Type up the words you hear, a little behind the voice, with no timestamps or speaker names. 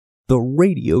The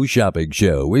Radio Shopping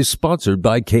Show is sponsored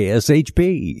by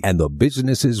KSHP and the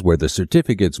businesses where the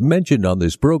certificates mentioned on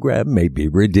this program may be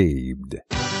redeemed.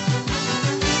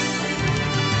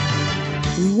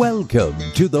 Welcome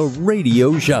to the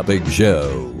Radio Shopping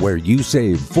Show, where you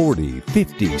save 40,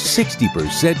 50,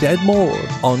 60% and more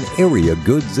on area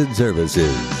goods and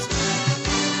services.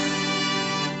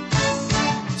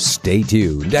 Stay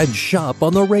tuned and shop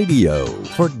on the radio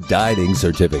for dining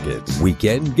certificates,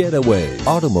 weekend getaway,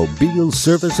 automobile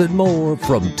service, and more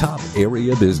from top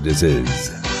area businesses.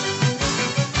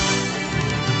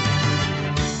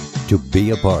 To be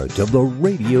a part of the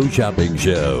Radio Shopping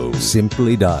Show,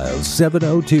 simply dial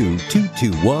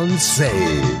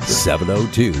 702-221-SAVE,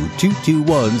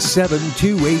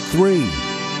 702-221-7283.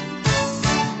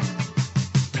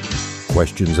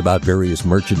 Questions about various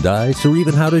merchandise or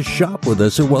even how to shop with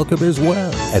us are welcome as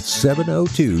well at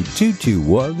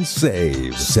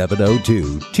 702-221-SAVE,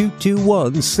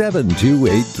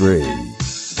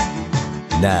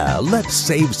 702-221-7283. Now, let's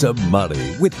save some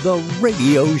money with the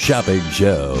Radio Shopping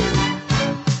Show.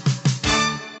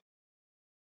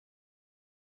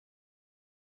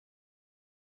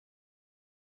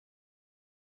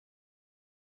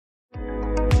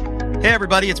 Hey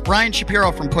everybody, it's Brian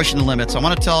Shapiro from Pushing the Limits. I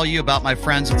want to tell you about my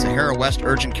friends at Sahara West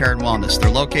Urgent Care and Wellness. They're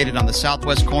located on the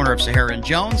southwest corner of Sahara and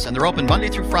Jones, and they're open Monday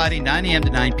through Friday, 9 a.m. to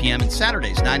 9 p.m., and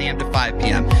Saturdays, 9 a.m. to 5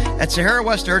 p.m. At Sahara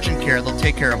West Urgent Care, they'll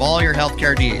take care of all your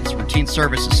healthcare needs, routine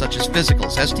services such as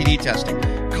physicals, STD testing,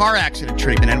 car accident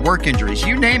treatment, and work injuries.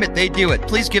 You name it, they do it.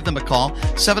 Please give them a call,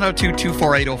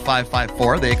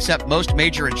 702-248-0554. They accept most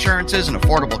major insurances and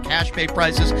affordable cash pay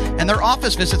prices, and their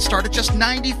office visits start at just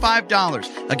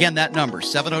 $95. Again, that number,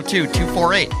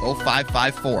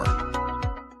 702-248-0554.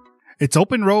 It's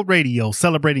Open Road Radio,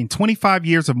 celebrating 25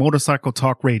 years of motorcycle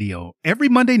talk radio. Every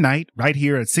Monday night, right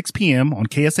here at 6 p.m. on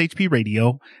KSHP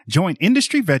Radio, join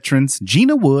industry veterans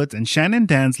Gina Woods and Shannon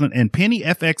Danslin and Penny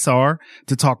FXR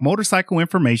to talk motorcycle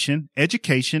information,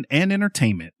 education, and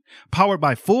entertainment. Powered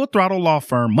by Full Throttle Law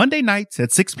Firm, Monday nights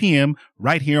at 6 p.m.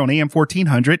 right here on AM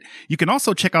 1400. You can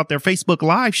also check out their Facebook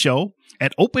Live show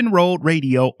at Open Road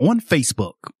Radio on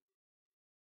Facebook.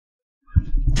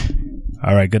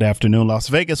 All right. Good afternoon, Las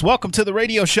Vegas. Welcome to the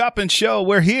Radio Shopping Show.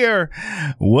 We're here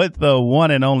with the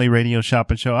one and only Radio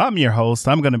Shopping Show. I'm your host.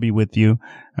 I'm going to be with you.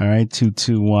 All right.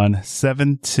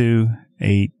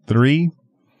 221-7283.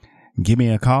 Give me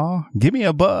a call. Give me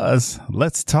a buzz.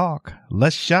 Let's talk.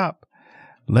 Let's shop.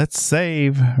 Let's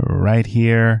save right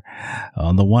here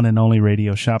on the one and only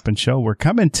Radio Shopping Show. We're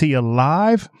coming to you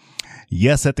live.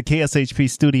 Yes, at the KSHP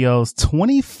Studios,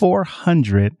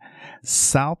 2400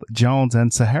 South Jones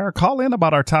and Sahara. Call in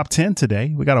about our top 10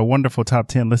 today. We got a wonderful top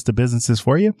 10 list of businesses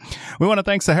for you. We want to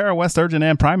thank Sahara West Urgent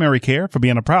and Primary Care for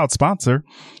being a proud sponsor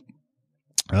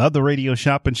of the Radio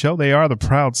Shopping Show. They are the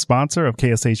proud sponsor of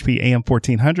KSHP AM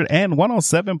 1400 and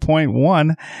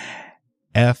 107.1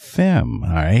 FM.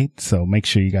 All right. So make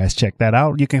sure you guys check that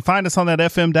out. You can find us on that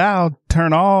FM dial.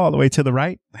 Turn all the way to the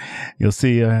right. You'll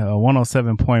see a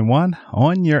 107.1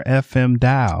 on your FM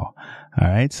dial. All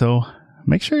right. So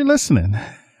make sure you're listening.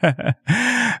 All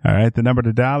right. The number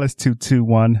to dial is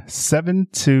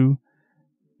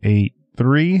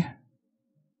 221-7283.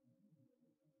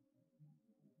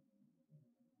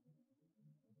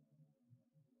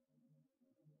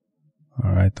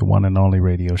 All right. The one and only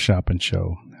Radio Shopping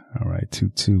Show. All right,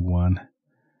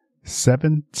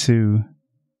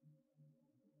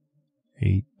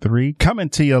 221-7283. Coming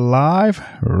to you live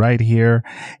right here.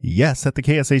 Yes, at the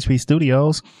KSHP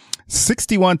Studios,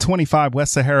 6125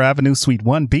 West Sahara Avenue, Suite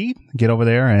 1B. Get over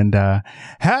there and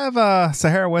have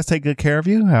Sahara West take good care of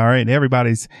you. All right,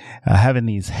 everybody's having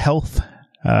these health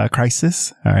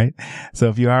crisis. All right. So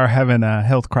if you are having a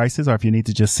health crisis or if you need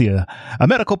to just see a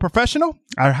medical professional,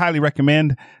 I highly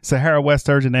recommend Sahara West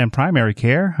Urgent and Primary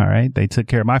Care. All right. They took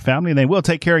care of my family and they will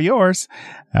take care of yours.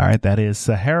 All right. That is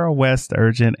Sahara West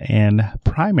Urgent and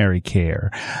Primary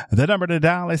Care. The number to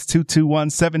dial is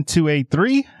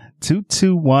 221-7283.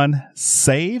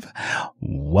 221-SAVE.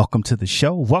 Welcome to the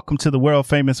show. Welcome to the world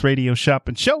famous Radio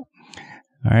Shopping Show.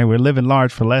 All right. We're living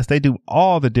large for less. They do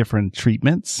all the different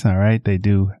treatments. All right. They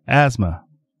do asthma,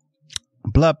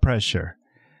 blood pressure.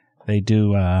 They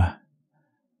do,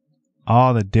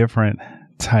 all the different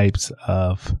types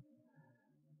of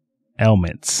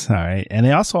ailments. All right. And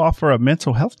they also offer a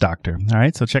mental health doctor. All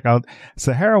right. So check out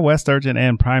Sahara West Urgent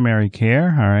and Primary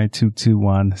Care. All right.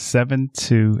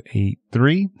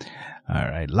 221-7283. All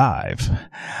right. Live. All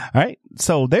right.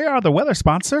 So they are the weather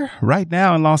sponsor right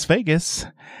now in Las Vegas.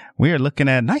 We are looking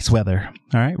at nice weather.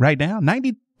 All right. Right now,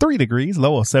 93 degrees,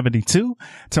 low of 72.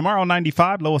 Tomorrow,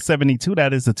 95, low of 72.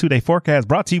 That is the 2-day forecast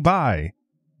brought to you by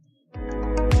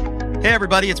Hey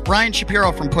everybody, it's Brian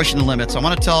Shapiro from Pushing the Limits. I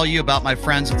want to tell you about my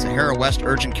friends at Sahara West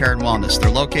Urgent Care and Wellness. They're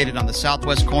located on the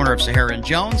southwest corner of Sahara and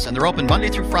Jones, and they're open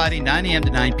Monday through Friday, 9 a.m. to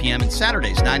 9 p.m., and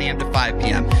Saturdays, 9 a.m. to 5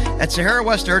 p.m. At Sahara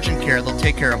West Urgent Care, they'll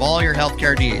take care of all your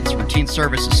healthcare needs, routine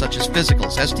services such as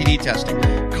physicals, STD testing,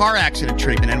 car accident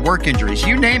treatment, and work injuries.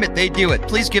 You name it, they do it.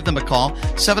 Please give them a call,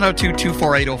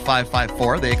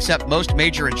 702-248-0554. They accept most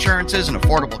major insurances and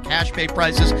affordable cash pay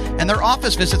prices, and their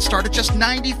office visits start at just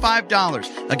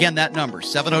 $95. Again, that number,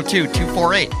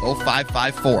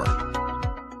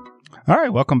 702-248-0554. All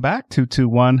right, welcome back,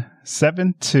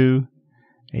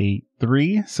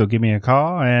 221-7283. So give me a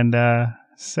call and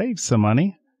save some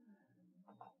money.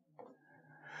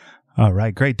 All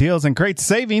right, great deals and great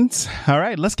savings. All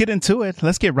right, let's get into it.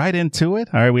 Let's get right into it.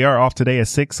 All right, we are off today at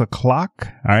 6 o'clock.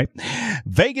 All right,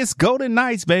 Vegas Golden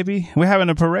Knights, baby. We're having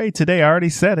a parade today. I already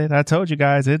said it. I told you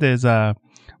guys it is,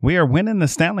 we are winning the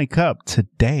Stanley Cup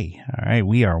today. All right,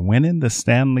 we are winning the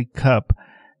Stanley Cup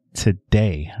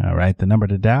today. All right, the number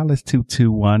to dial is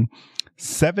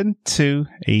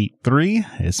 221-7283.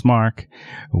 It's Mark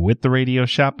with the Radio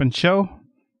Shopping Show.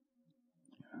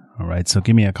 All right, so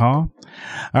give me a call.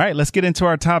 All right, let's get into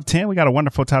our top 10. We got a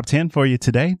wonderful top 10 for you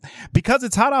today. Because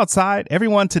it's hot outside,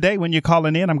 everyone today, when you're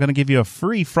calling in, I'm going to give you a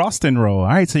free frosting roll. All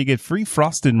right, so you get free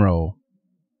frosting roll.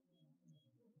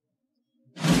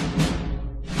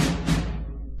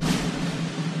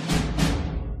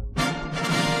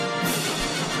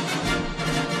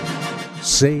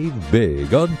 Save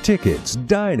big on tickets,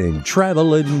 dining,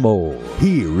 travel, and more.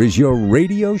 Here is your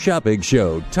Radio Shopping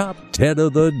Show Top 10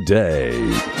 of the day.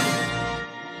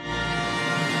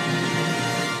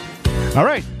 All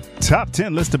right, top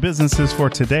 10 list of businesses for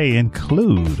today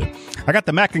include, I got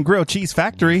the Mac and Grill Cheese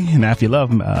Factory. Now, if you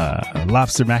love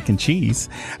lobster mac and cheese,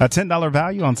 a $10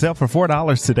 value on sale for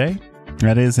 $4 today.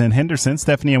 That is in Henderson,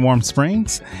 Stephanie, and Warm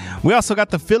Springs. We also got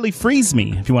the Philly Freeze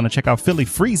Me. If you want to check out Philly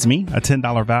Freeze Me, a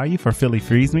 $10 value for Philly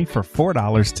Freeze Me for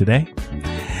 $4 today.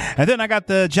 And then I got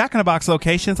the Jack in the Box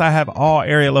locations. I have all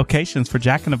area locations for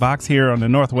Jack in the Box here on the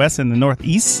northwest and the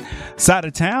northeast side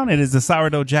of town. It is the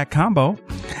Sourdough Jack Combo,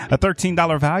 a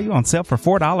 $13 value on sale for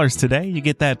 $4 today. You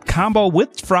get that combo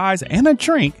with fries and a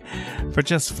drink for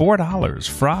just $4.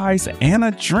 Fries and a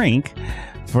drink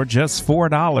for just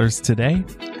 $4 today.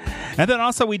 And then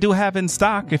also we do have in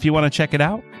stock, if you want to check it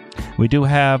out, we do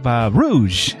have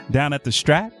Rouge down at the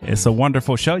Strat. It's a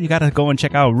wonderful show. You got to go and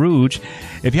check out Rouge.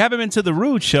 If you haven't been to the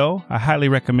Rouge show, I highly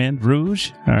recommend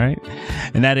Rouge. All right.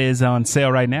 And that is on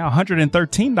sale right now.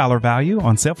 $113 value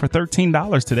on sale for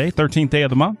 $13 today, 13th day of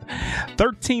the month.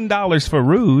 $13 for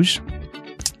Rouge.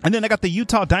 And then I got the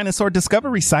Utah Dinosaur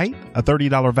Discovery Site, a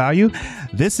 $30 value.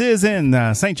 This is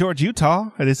in St. George, Utah.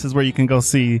 This is where you can go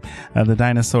see the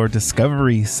Dinosaur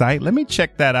Discovery Site. Let me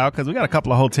check that out because we got a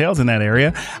couple of hotels in that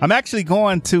area. I'm actually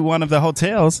going to one of the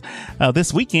hotels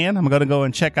this weekend. I'm going to go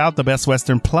and check out the Best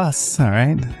Western Plus. All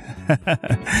right.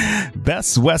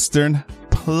 Best Western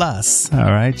Plus. All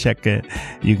right. Check it.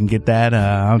 You can get that.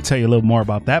 I'll tell you a little more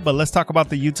about that. But let's talk about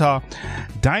the Utah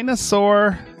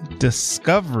Dinosaur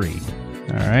Discovery.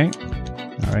 All right.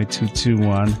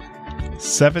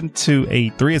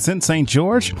 221-7283. It's in St.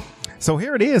 George. So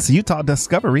here it is, Utah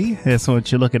Discovery. That's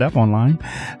what you look it up online.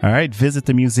 All right. Visit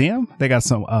the museum. They got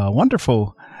some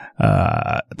wonderful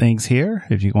things here.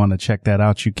 If you want to check that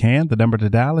out, you can. The number to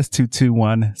dial is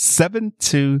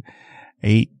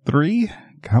 221-7283.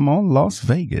 Come on, Las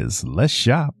Vegas. Let's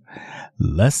shop.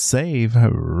 Let's save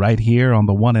right here on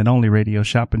the one and only Radio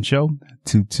Shopping Show,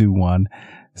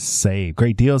 221-SAVE.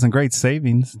 Great deals and great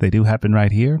savings. They do happen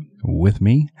right here with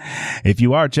me. If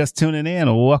you are just tuning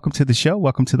in, welcome to the show.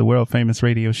 Welcome to the world famous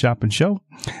Radio Shopping Show,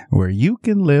 where you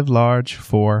can live large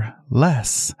for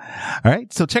less. All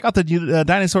right. So check out the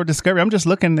Dinosaur Discovery. I'm just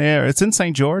looking there. It's in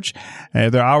St. George.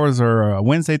 Their hours are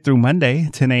Wednesday through Monday,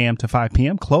 10 a.m. to 5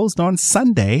 p.m. Closed on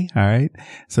Sunday. All right.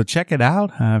 So check it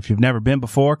out. If you've never been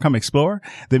before, come explore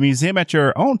the museum at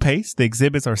your own pace. The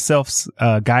exhibits are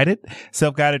self-guided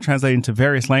translated into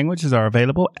various languages are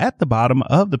available at the bottom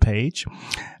of the page.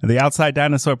 The outside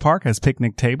dinosaur park has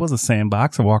picnic tables, a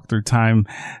sandbox, a walk-through time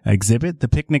exhibit. The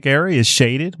picnic area is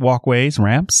shaded, walkways,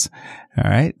 ramps. All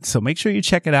right. So make sure you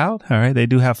check it out. All right. They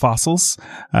do have fossils.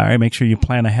 All right. Make sure you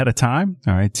plan ahead of time.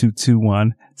 All right.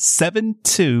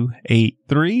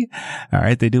 221-7283. All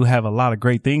right. They do have a lot of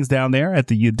great things down there at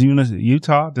the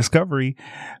Utah Discovery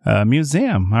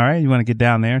Museum. All right. You want to get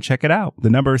down there and check it out. The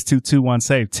number is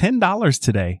 221-SAVE. $10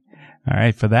 today. All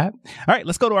right. For that. All right.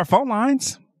 Let's go to our phone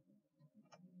lines.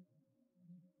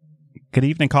 Good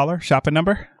evening, caller. Shopping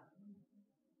number.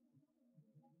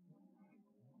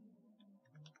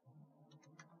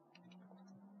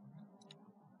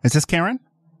 Is this Karen?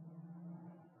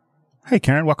 Hey,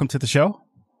 Karen, welcome to the show.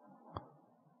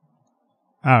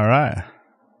 All right.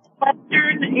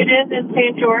 Western, it is in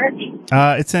St. George.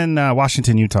 It's in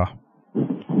Washington, Utah. Is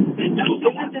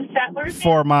it the Settlers?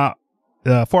 4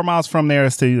 miles from there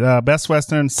is the Best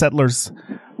Western Settlers,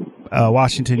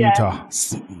 Washington, Yes. Utah.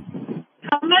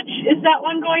 How much is that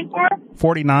one going for?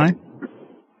 $49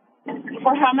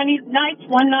 For how many nights?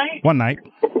 One night? one night.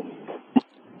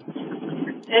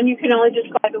 And you can only just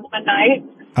go the one night?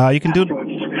 You can do well.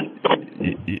 You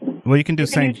can do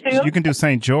can do two? You can do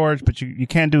St. George, but you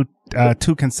can't do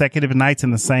 2 consecutive nights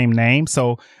in the same name.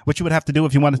 So what you would have to do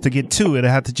if you wanted to get 2, it'd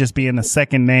have to just be in the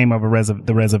second name of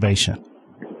the reservation.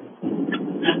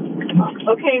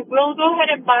 Okay, we'll go ahead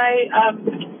and buy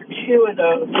 2 of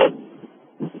those.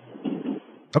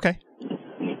 Okay.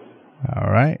 All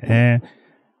right, and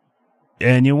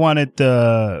you wanted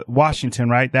Washington,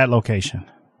 right? That location.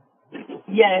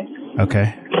 Yes.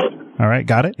 Okay. All right,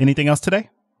 got it. Anything else today?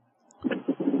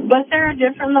 Was there a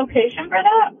different location for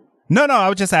that? No, I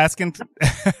was just asking.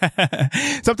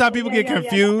 Sometimes people get Yeah.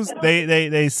 confused.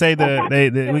 They say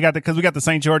we got the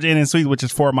St. George Inn and Suites, which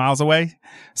is 4 miles away.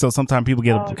 So sometimes people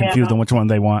get confused on which one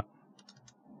they want.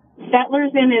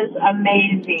 Settlers Inn is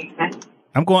amazing.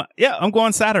 I'm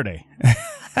going Saturday.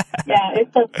 Yeah,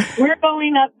 we're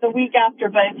going up the week after,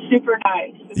 but it's super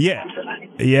nice. It's Yeah. super nice.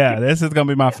 Yeah, this is going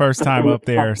to be my first time up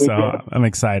there, so I'm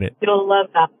excited. You'll love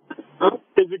that.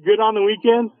 Is it good on the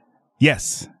weekend?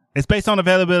 Yes. It's based on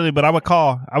availability, but I would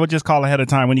just call ahead of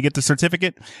time. When you get the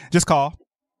certificate, just call.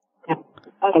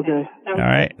 Okay. All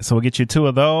right. So we'll get you 2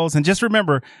 of those. And just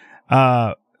remember,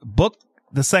 book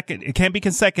the second. It can't be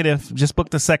consecutive. Just book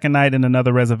the second night in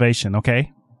another reservation.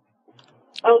 Okay.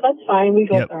 Oh, that's fine. We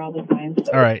go Yep. there all the time.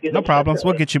 So All right. do No this problems.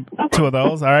 We'll separately. get you 2 of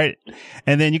those. All right.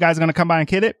 And then you guys are going to come by and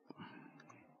kid it?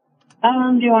 Do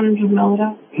you want to mail it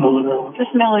out?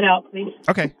 Just mail it out, please.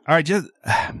 Okay. All right.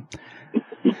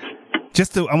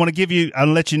 I'll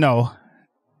let you know,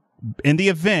 in the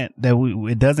event that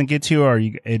it doesn't get to you or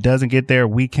it doesn't get there,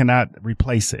 we cannot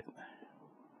replace it.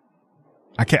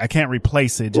 I can't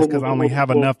replace it just because I only have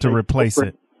enough to replace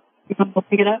it. You want to go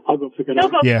pick it up? I'll go pick it He'll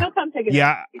up. go. Yeah. He'll come pick it up.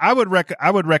 Yeah, I would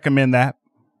recommend that.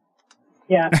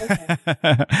 Yeah. Okay.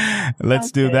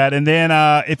 Let's do Okay. that. And then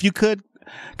if you could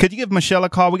you give Michelle a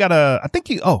call? We got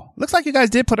looks like you guys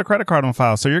did put a credit card on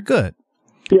file, so you're good.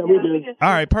 Yeah, we did. All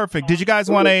right, perfect. Did you guys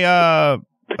want a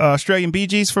Australian Bee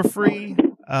Gees for free?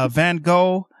 Van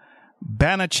Gogh,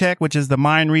 Banachek, which is the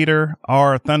mind reader,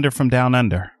 or Thunder from Down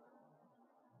Under?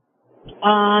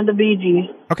 The Bee Gees.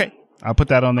 Okay, I'll put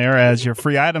that on there as your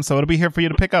free item, so it'll be here for you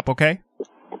to pick up, okay?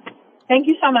 Thank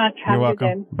you so much. Have You're a good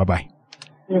welcome. Bye-bye.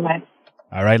 day. Bye.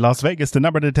 All right, Las Vegas, the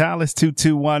number to dial is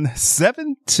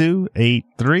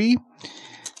 221-7283.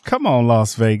 Come on,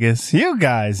 Las Vegas. You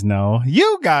guys know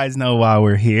why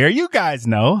we're here. You guys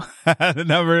know. The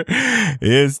number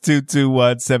is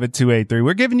 221-7283.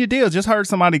 We're giving you deals. Just heard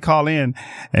somebody call in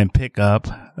and pick up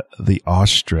the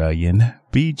Australian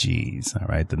Bee Gees. All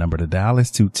right. The number to dial is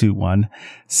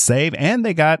 221-SAVE. And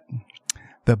they got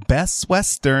the Best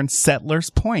Western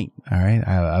Settlers Point. All right.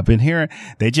 I've been hearing,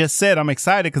 they just said, I'm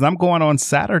excited because I'm going on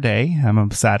Saturday.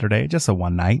 Just a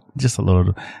one night, just a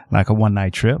little like a one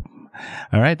night trip.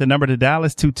 All right. The number to dial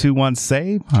is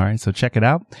 221-SAVE. All right. So check it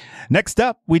out. Next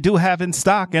up, we do have in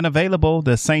stock and available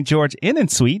the St. George Inn and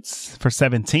Suites for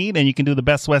 $17. And you can do the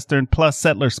Best Western plus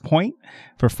Settlers Point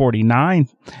for $49.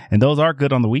 And those are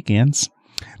good on the weekends.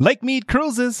 Lake Mead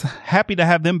Cruises, happy to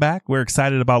have them back. We're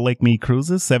excited about Lake Mead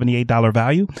Cruises, $78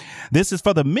 value. This is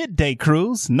for the midday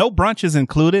cruise. No brunch is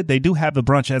included. They do have the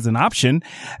brunch as an option.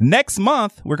 Next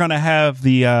month, we're going to have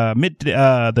the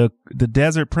the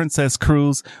Desert Princess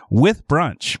Cruise with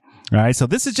brunch. All right. So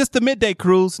this is just the midday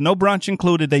cruise. No brunch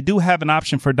included. They do have an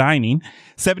option for dining.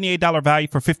 $78 value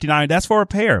for $59. That's for a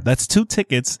pair. That's 2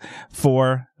 tickets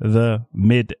for the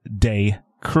midday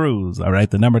cruise. All right.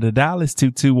 The number to dial is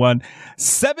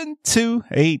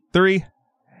 221-7283.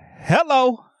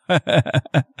 Hello.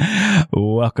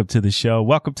 Welcome to the show.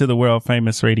 Welcome to the world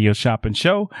famous radio shopping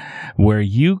show where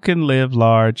you can live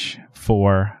large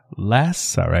for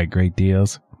less. All right. Great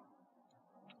deals.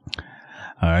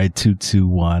 All right.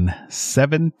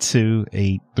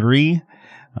 221-7283.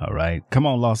 All right. Come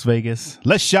on, Las Vegas.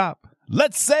 Let's shop.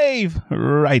 Let's save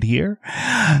right here.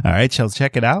 All right. So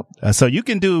check it out. So you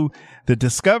can do the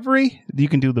Discovery, you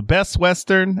can do the Best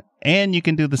Western, and you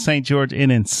can do the St. George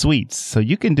Inn and Suites. So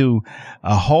you can do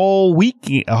a whole week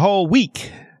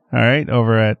All right.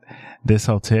 Over at this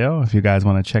hotel. If you guys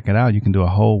want to check it out, you can do a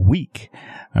whole week.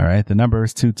 All right. The number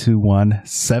is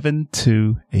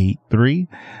 221-7283.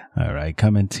 All right.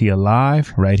 Coming to you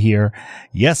live right here.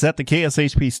 Yes. At the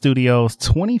KSHP Studios,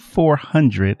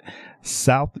 2400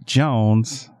 South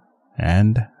Jones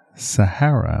and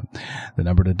Sahara. The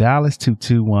number to dial is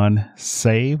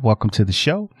 221-SAVE. Welcome to the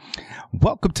show.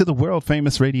 Welcome to the world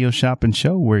famous radio shopping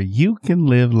show where you can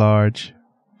live large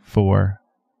for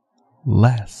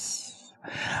less.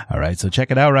 All right. So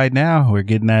check it out right now. We're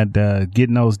getting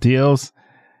those deals,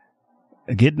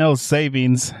 getting those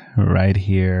savings right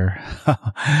here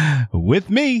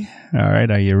with me. All right.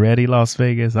 Are you ready, Las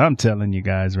Vegas? I'm telling you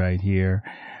guys right here,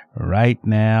 right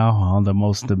now on the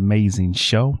most amazing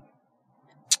show.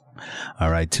 All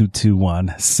right,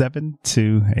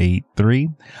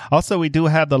 221-7283. Also, we do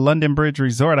have the London Bridge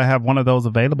Resort. I have one of those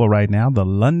available right now, the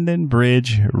London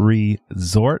Bridge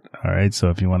Resort. All right, so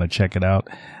if you want to check it out,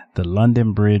 the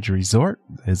London Bridge Resort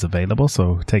is available,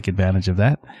 so take advantage of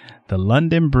that. The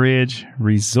London Bridge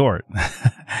Resort.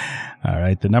 All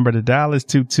right, the number to dial is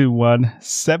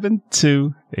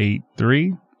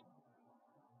 221-7283.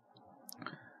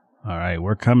 All right,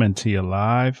 we're coming to you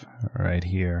live right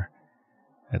here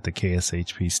at the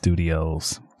KSHP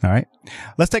Studios. All right,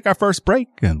 let's take our first break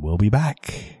and we'll be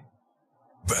back.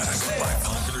 Back by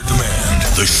popular demand,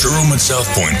 the showroom at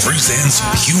South Point presents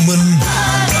Human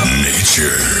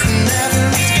Nature.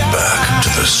 Back to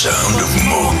the sound of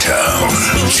Motown.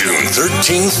 June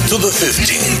 13th to the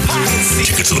 15th.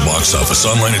 Tickets to the box office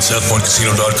online at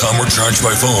southpointcasino.com or charged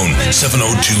by phone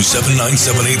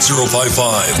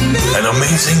 702-797-8055. An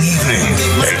amazing evening,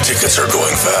 and tickets are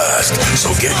going fast,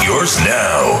 so get yours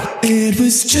now. It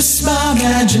was just my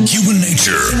imagination. Human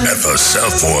Nature at the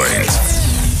South Point.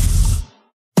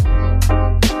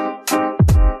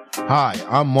 Hi,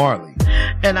 I'm Marley.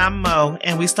 And I'm Mo,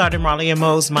 and we started Marley and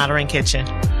Mo's Modern Kitchen.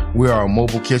 We are a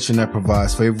mobile kitchen that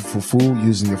provides flavorful food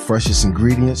using the freshest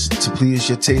ingredients to please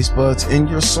your taste buds and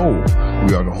your soul.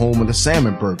 We are the home of the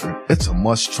salmon burger. It's a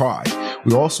must try.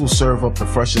 We also serve up the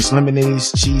freshest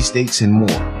lemonades, cheesesteaks, and more.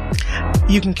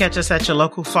 You can catch us at your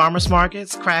local farmers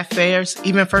markets, craft fairs,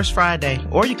 even First Friday,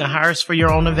 or you can hire us for your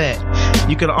own event.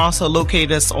 You can also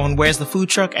locate us on Where's the Food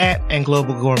Truck At and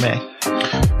Global Gourmet.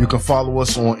 You can follow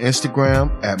us on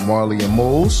Instagram at Marley and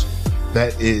Mo's.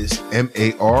 That is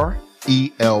MarelyMoes,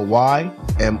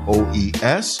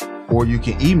 or you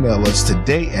can email us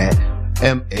today at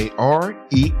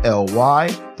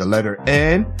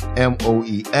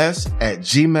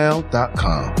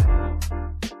MarelyNMoes@gmail.com.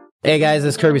 Hey guys,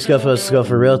 it's Kirby Schofield,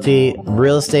 Schofield Realty.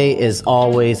 Real estate is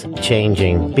always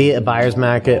changing. Be it a buyer's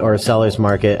market or a seller's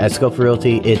market, at Schofield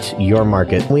Realty, it's your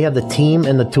market. We have the team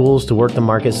and the tools to work the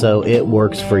market so it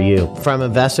works for you. From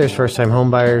investors, first-time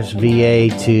home buyers, VA,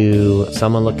 to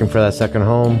someone looking for that second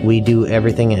home, we do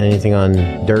everything and anything on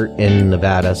dirt in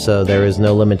Nevada. So there is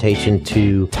no limitation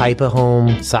to type of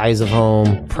home, size of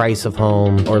home, price of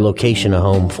home, or location of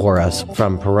home for us.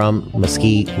 From Pahrump,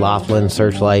 Mesquite, Laughlin,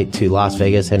 Searchlight, to Las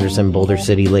Vegas, Henderson, Boulder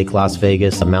City, Lake Las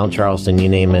Vegas, Mount Charleston, you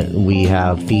name it, we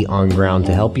have feet on ground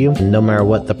to help you. No matter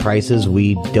what the price is,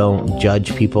 we don't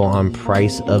judge people on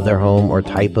price of their home or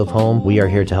type of home. We are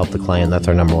here to help the client. That's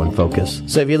our number one focus.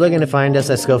 So if you're looking to find us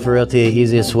at Schofield Realty, the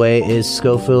easiest way is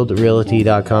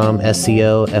SchofieldRealty.com,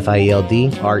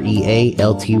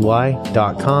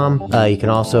 SchofieldRealty.com. You can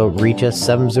also reach us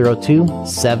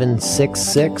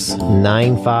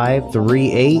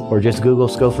 702-766-9538, or just Google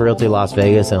Schofield Realty Las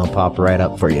Vegas and it'll pop right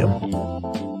up for you.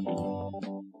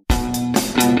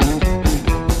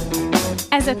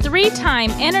 As a 3-time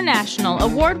international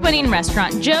award-winning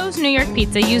restaurant, Joe's New York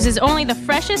Pizza uses only the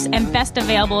freshest and best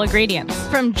available ingredients.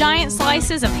 From giant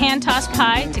slices of hand-tossed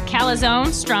pie to calzone,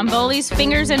 strombolis,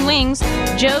 fingers, and wings,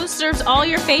 Joe's serves all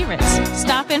your favorites.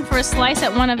 Stop in for a slice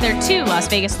at one of their 2 Las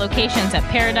Vegas locations at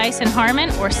Paradise and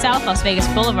Harmon or South Las Vegas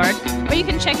Boulevard, or you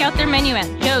can check out their menu at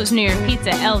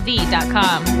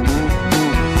joesnewyorkpizzalv.com.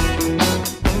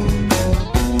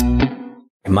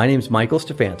 My name is Michael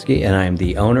Stefanski, and I am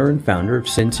the owner and founder of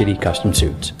Sin City Custom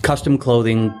Suits, custom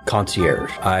clothing concierge.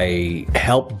 I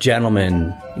help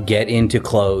gentlemen get into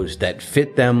clothes that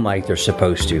fit them like they're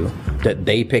supposed to, that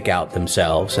they pick out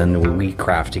themselves, and we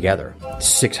craft together.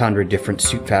 600 different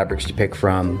suit fabrics to pick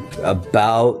from,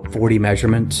 about 40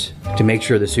 measurements to make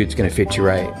sure the suit's going to fit you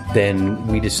right. Then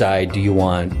we decide, do you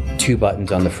want 2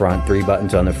 buttons on the front, 3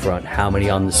 buttons on the front, how many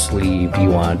on the sleeve? Do you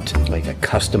want like a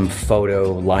custom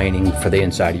photo lining for the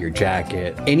inside of your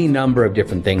jacket? Any number of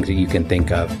different things that you can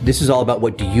think of. This is all about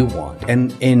what do you want.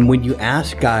 And when you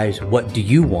ask guys, what do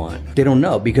you want? They don't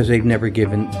know out because they've never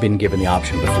been given the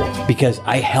option before. Because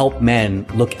I help men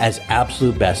look as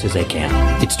absolute best as they can.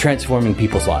 It's transforming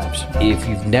people's lives. If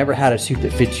you've never had a suit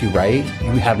that fits you right,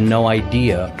 you have no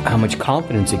idea how much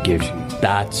confidence it gives you.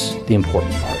 That's the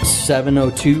important part.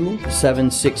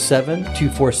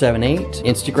 702-767-2478.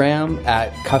 Instagram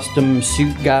at Custom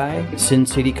Suit Guy,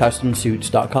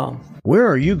 SinCityCustomSuits.com. Where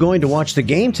are you going to watch the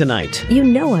game tonight? You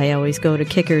know I always go to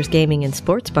Kickers Gaming and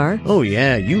Sports Bar. Oh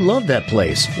yeah, you love that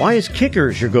place. Why is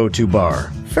Kickers your go-to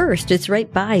bar? First, it's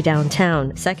right by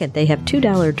downtown. Second, they have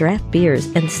 $2 draft beers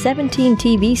and 17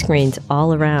 TV screens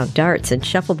all around, darts and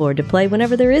shuffleboard to play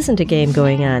whenever there isn't a game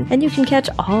going on. And you can catch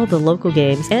all the local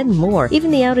games and more,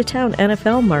 even the out-of-town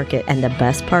NFL market. And the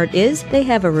best part is, they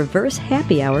have a reverse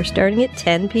happy hour starting at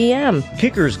 10 p.m.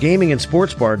 Kickers Gaming and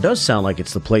Sports Bar does sound like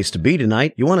it's the place to be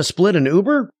tonight. You want to split an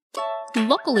Uber?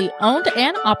 Locally owned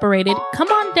and operated, come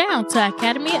on down to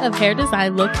Academy of Hair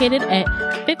Design located at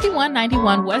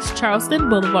 5191 West Charleston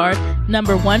Boulevard,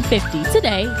 number 150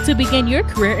 today to begin your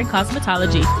career in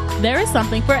cosmetology. There is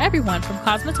something for everyone from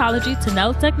cosmetology to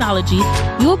nail technology.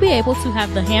 You will be able to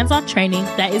have the hands-on training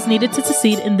that is needed to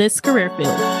succeed in this career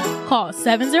field. Call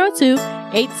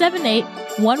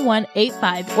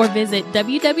 702-878-1185 or visit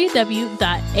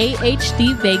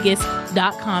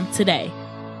www.ahdvegas.com today.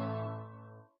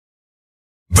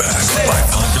 Back by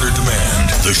popular demand,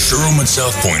 the showroom at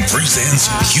South Point presents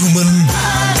Human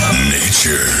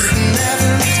Nature.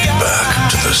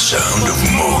 Back to the sound of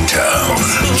Motown.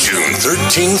 June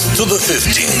 13th to the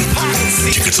 15th.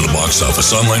 Tickets at the box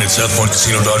office, online at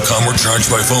SouthPointCasino.com or charged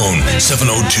by phone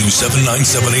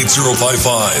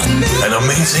 702-797-8055. An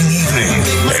amazing evening,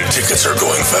 and tickets are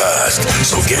going fast,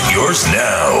 so get yours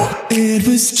now. It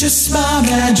was just my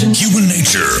imagination. Human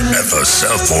Nature at the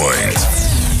South Point.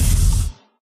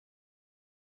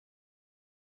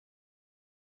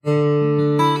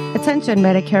 Attention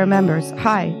Medicare members.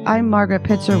 Hi, I'm Margaret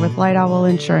Pitcher with Light Owl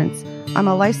Insurance. I'm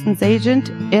a licensed agent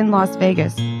in Las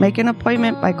Vegas. Make an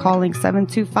appointment by calling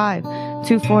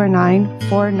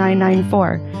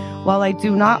 725-249-4994. While I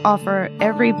do not offer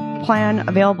every plan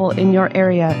available in your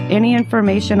area, any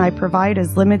information I provide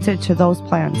is limited to those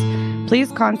plans.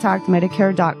 Please contact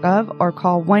Medicare.gov or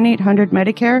call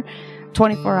 1-800-MEDICARE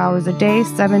 24 hours a day,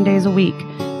 7 days a week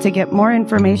to get more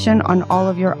information on all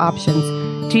of your options.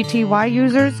 TTY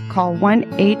users, call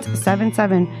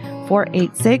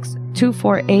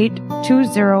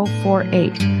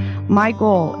 1-877-486-248-2048. My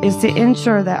goal is to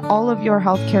ensure that all of your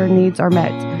healthcare needs are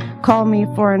met. Call me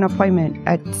for an appointment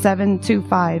at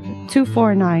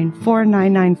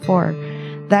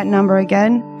 725-249-4994. That number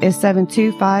again is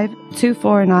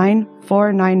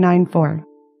 725-249-4994.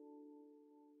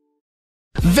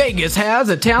 Vegas has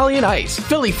Italian Ice.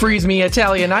 Philly Freeze Me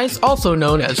Italian Ice, also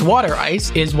known as water ice,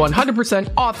 is 100%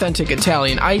 authentic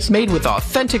Italian ice made with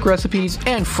authentic recipes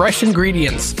and fresh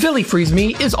ingredients. Philly Freeze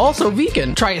Me is also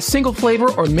vegan. Try a single flavor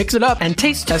or mix it up and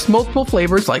taste test multiple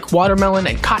flavors like watermelon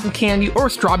and cotton candy or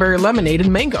strawberry lemonade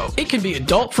and mango. It can be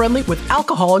adult friendly with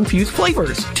alcohol infused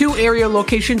flavors. 2 area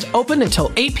locations open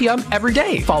until 8 p.m. every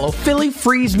day. Follow Philly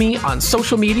Freeze Me on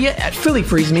social media at Philly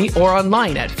Freeze Me or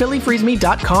online at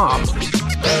phillyfreezeme.com.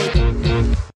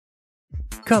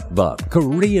 Cup Buck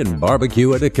Korean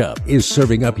Barbecue at a Cup is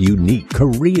serving up unique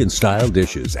Korean-style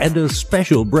dishes and a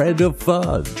special brand of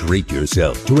fun. Treat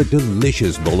yourself to a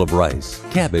delicious bowl of rice,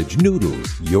 cabbage,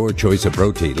 noodles, your choice of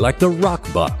protein like the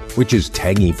Rock Buck, which is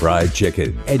tangy fried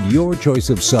chicken, and your choice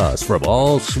of sauce from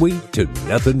all sweet to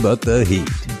nothing but the heat.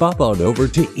 Bop on over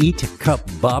to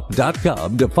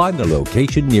eatcupbop.com to find the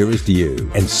location nearest you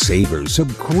and savor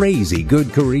some crazy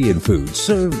good Korean food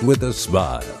served with a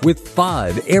smile. With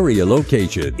 5 area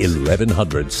locations,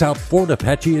 1100 South Fort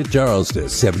Apache at Charleston,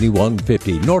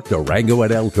 7150 North Durango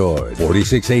at Elkhorn,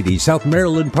 4680 South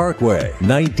Maryland Parkway,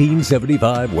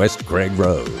 1975 West Craig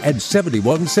Road, and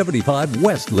 7175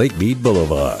 West Lake Mead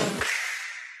Boulevard.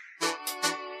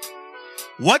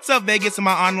 What's up, Vegas and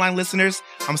my online listeners?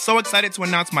 I'm so excited to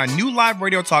announce my new live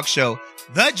radio talk show,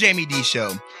 The Jamie D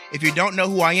Show. If you don't know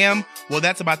who I am, well,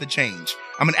 that's about to change.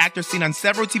 I'm an actor seen on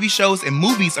several TV shows and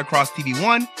movies across TV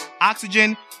One,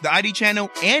 Oxygen, the ID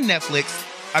channel, and Netflix.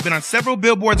 I've been on several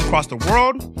billboards across the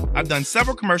world. I've done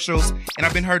several commercials, and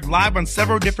I've been heard live on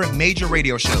several different major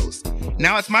radio shows.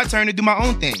 Now it's my turn to do my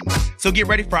own thing. So get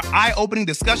ready for eye-opening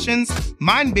discussions,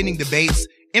 mind-bending debates,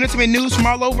 entertainment news from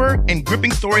all over, and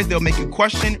gripping stories that'll make you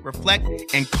question, reflect,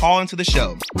 and call into the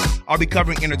show. I'll be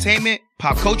covering entertainment,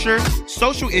 pop culture,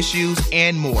 social issues,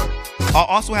 and more. I'll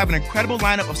also have an incredible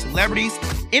lineup of celebrities,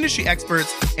 industry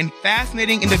experts, and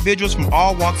fascinating individuals from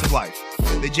all walks of life.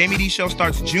 The Jamie D Show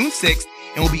starts June 6th,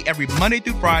 and will be every Monday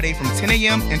through Friday from 10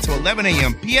 a.m. until 11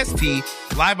 a.m. PST,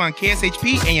 live on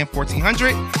KSHP AM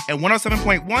 1400 and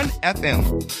 107.1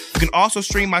 FM. You can also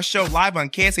stream my show live on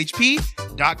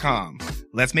KSHP.com.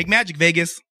 Let's make magic,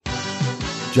 Vegas.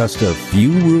 Just a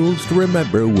few rules to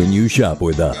remember when you shop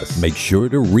with us. Make sure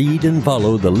to read and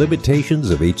follow the limitations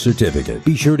of each certificate.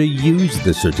 Be sure to use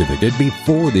the certificate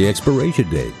before the expiration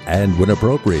date. And when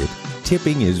appropriate,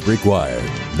 tipping is required.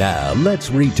 Now, let's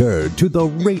return to the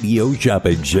Radio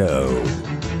Shopping Show.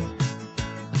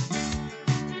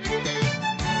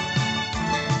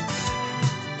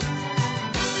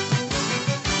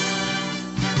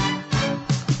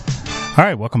 All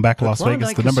right, welcome back to Las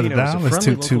Vegas. The number to dial is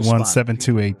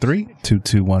 221-7283,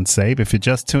 221-SAVE. If you're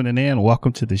just tuning in,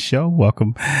 welcome to the show.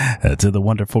 Welcome to the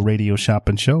wonderful Radio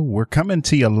Shopping Show. We're coming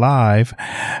to you live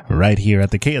right here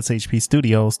at the KSHP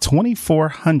Studios,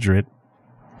 2400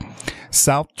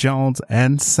 South Jones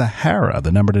and Sahara.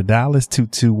 The number to dial is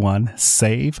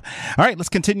 221-SAVE. All right, let's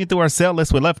continue through our sale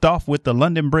list. We left off with the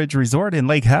London Bridge Resort in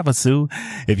Lake Havasu.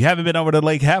 If you haven't been over to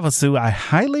Lake Havasu, I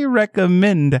highly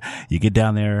recommend you get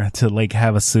down there to Lake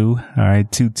Havasu. All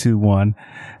right,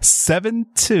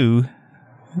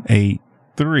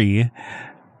 221-7283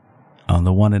 on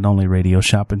the one and only Radio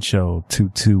Shopping Show,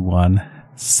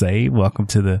 221-SAVE. Welcome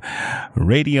to the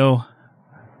Radio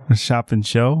Shopping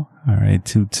Show. All right,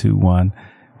 221.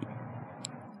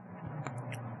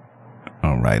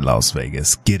 All right, Las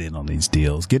Vegas, get in on these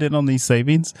deals. Get in on these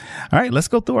savings. All right, let's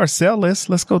go through our sale list.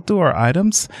 Let's go through our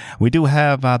items. We do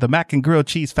have the Mac and Grill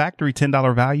Cheese Factory,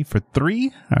 $10 value for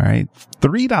 $3. All right,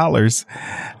 $3.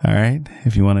 All right,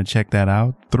 if you want to check that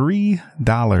out,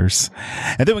 $3.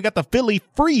 And then we got the Philly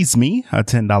Freeze Me, a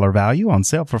 $10 value on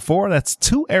sale for $4. That's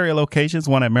 2 area locations,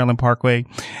 one at Maryland Parkway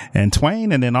and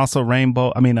Twain, and then also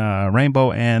Rainbow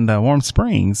and Warm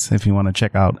Springs, if you want to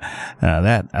check out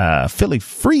that Philly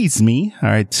Freeze Me. All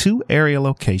right, 2 area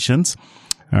locations.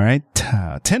 All right,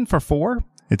 10 for $4.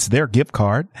 It's their gift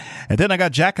card. And then I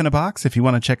got Jack in the Box if you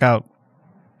want to check out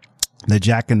the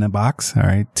Jack in the Box. All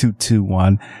right,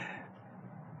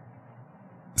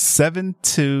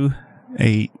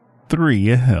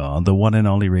 221-7283 on the one and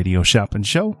only Radio Shopping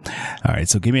Show. All right,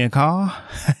 so give me a call.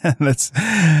 Let's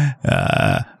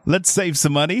save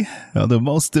some money on the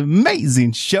most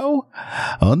amazing show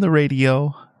on the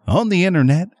radio, on the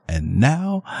internet, and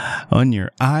now on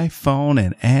your iPhone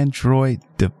and Android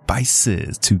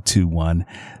devices.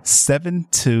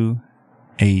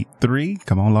 221-7283.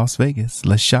 Come on, Las Vegas.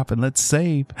 Let's shop and let's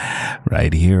save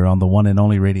right here on the one and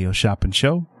only Radio Shopping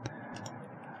Show.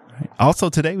 Also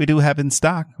today we do have in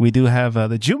stock, we do have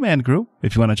the Jew-Man Group.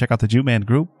 If you want to check out the Jew-Man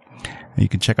Group, you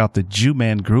can check out the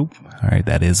Jew-Man Group. All right,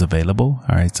 that is available.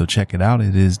 All right, so check it out.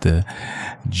 It is the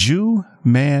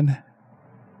Jew-Man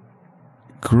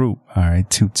Group. All right,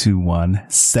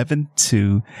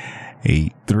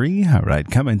 221-7283. All right,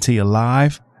 coming to you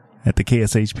live at the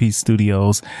KSHP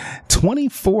Studios,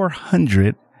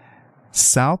 2400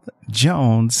 South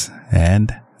Jones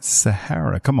and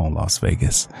Sahara. Come on, Las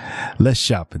Vegas. Let's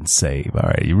shop and save. All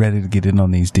right, you ready to get in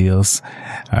on these deals?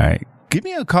 All right, give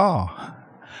me a call.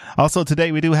 Also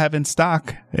today we do have in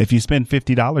stock, if you spend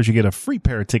 $50, you get a free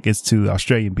pair of tickets to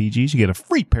Australian Bee Gees. You get a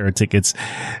free pair of tickets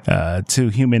to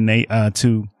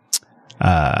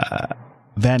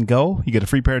Van Gogh. You get a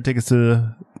free pair of tickets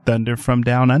to Thunder from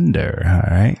Down Under. All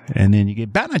right, and then you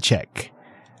get Banachek.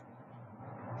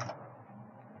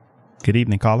 Good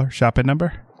evening, caller. Shopping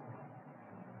number.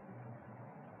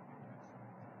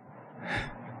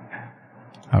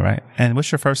 All right, and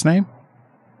what's your first name?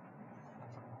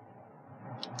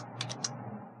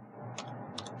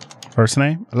 First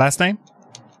name? Last name?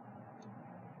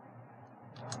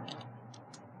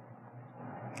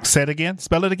 Say it again.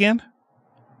 Spell it again.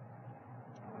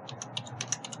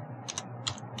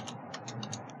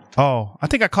 Oh, I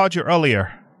think I called you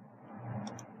earlier.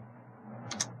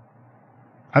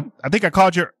 I think I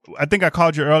called you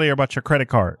earlier about your credit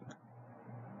card.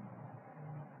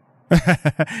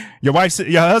 Your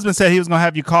husband said he was going to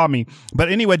have you call me. But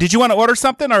anyway, did you want to order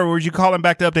something, or were you calling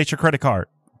back to update your credit card?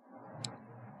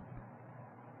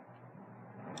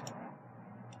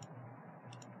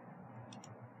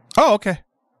 Oh, okay.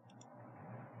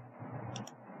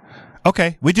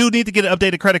 Okay. We do need to get an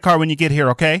updated credit card when you get here,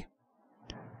 okay?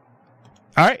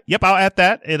 All right. Yep, I'll add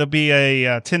that. It'll be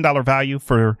a $10 value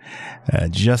for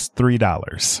just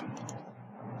 $3.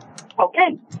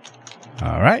 Okay.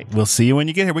 All right. We'll see you when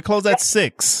you get here. We close at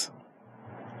 6.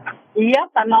 Yep,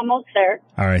 I'm almost there.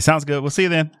 All right. Sounds good. We'll see you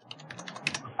then.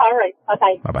 All right.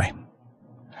 Bye-bye. Bye-bye.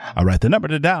 All right. The number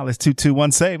to dial is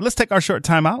 221-SAVE. Let's take our short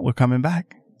time out. We're coming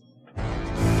back.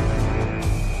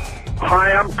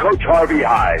 Hi, I'm Coach Harvey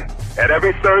High. And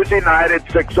every Thursday night at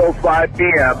 6:05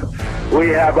 p.m., we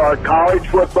have our College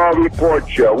Football Report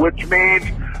Show, which means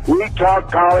we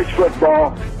talk college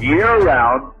football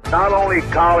year-round, not only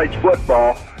college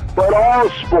football, but all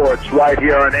sports right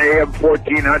here on AM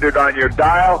 1400 on your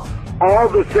dial. All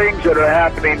the things that are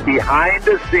happening behind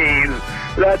the scenes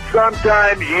that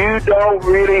sometimes you don't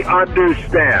really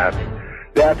understand.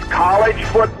 That's College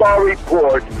Football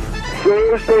Report,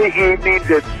 Thursday evenings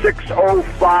at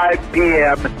 6:05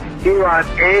 p.m. here on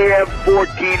AM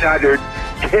 1400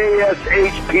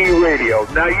 KSHP Radio.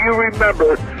 Now you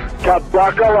remember to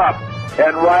buckle up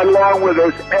and ride along with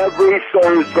us every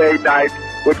Thursday night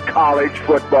with College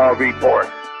Football Report.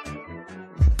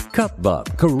 Cup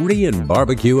Bop Korean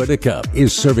Barbecue at a Cup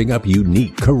is serving up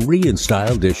unique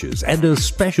Korean-style dishes and a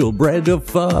special brand of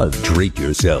fun. Treat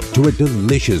yourself to a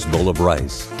delicious bowl of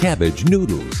rice, cabbage,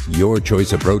 noodles, your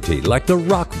choice of protein like the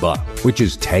Rock Bop, which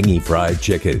is tangy fried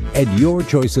chicken, and your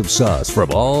choice of sauce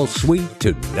from all sweet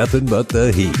to nothing but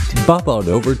the heat. Bop on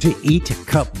over to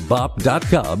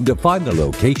eatcupbop.com to find the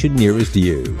location nearest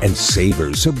you and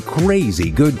savor some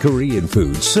crazy good Korean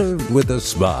food served with a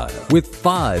smile. With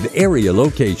 5 area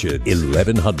locations,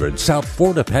 1100 South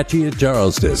Fort Apache at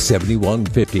Charleston,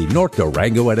 7150 North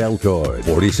Durango at Elkhorn,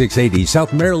 4680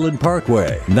 South Maryland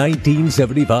Parkway,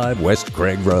 1975 West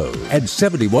Craig Road, and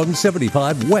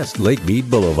 7175 West Lake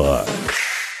Mead Boulevard.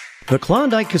 The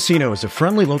Klondike Casino is a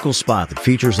friendly local spot that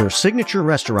features their signature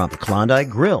restaurant, the Klondike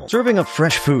Grill, serving up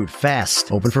fresh food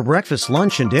fast. Open for breakfast,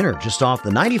 lunch, and dinner just off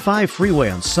the 95 freeway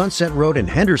on Sunset Road in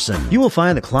Henderson. You will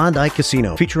find the Klondike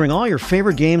Casino, featuring all your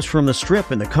favorite games from the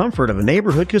Strip in the comfort of a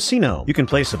neighborhood casino. You can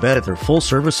place a bet at their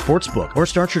full-service sports book, or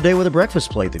start your day with a breakfast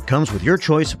plate that comes with your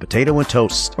choice of potato and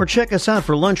toast. Or check us out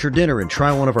for lunch or dinner and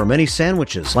try one of our many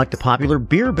sandwiches, like the popular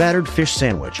beer-battered fish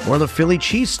sandwich or the Philly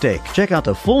cheesesteak. Check out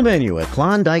the full menu at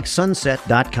KlondikeSunset.com.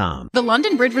 The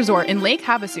London Bridge Resort in Lake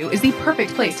Havasu is the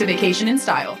perfect place to vacation in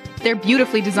style. Their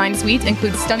beautifully designed suites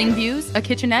include stunning views, a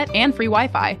kitchenette, and free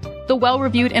Wi-Fi. The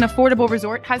well-reviewed and affordable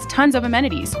resort has tons of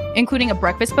amenities, including a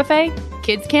breakfast buffet,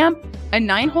 kids camp, a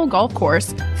 9-hole golf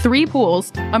course, 3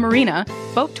 pools, a marina,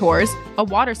 boat tours, a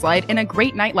water slide, and a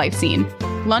great nightlife scene.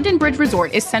 London Bridge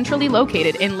Resort is centrally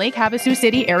located in Lake Havasu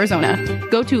City, Arizona.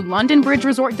 Go to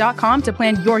londonbridgeresort.com to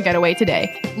plan your getaway today.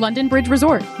 London Bridge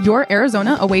Resort, your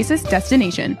Arizona oasis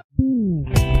destination.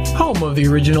 Home of the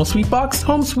original Sweet Box,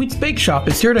 Home Sweets Bake Shop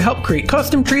is here to help create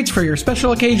custom treats for your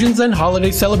special occasions and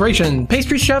holiday celebration.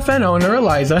 Pastry chef and owner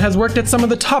Eliza has worked at some of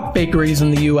the top bakeries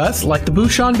in the U.S., like the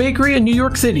Bouchon Bakery in New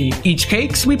York City. Each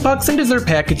cake, Sweet Box, and dessert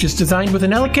package is designed with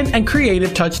an elegant and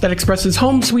creative touch that expresses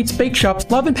Home Sweets Bake Shop's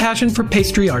love and passion for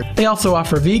pastry art. They also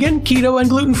offer vegan, keto, and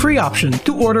gluten-free options.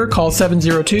 To order, call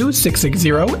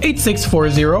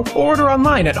 702-660-8640 or order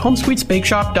online at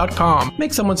homesweetsbakeshop.com.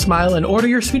 Make someone smile and order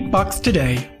your Sweet Box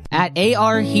today. At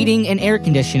AR Heating and Air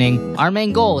Conditioning, our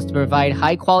main goal is to provide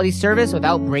high-quality service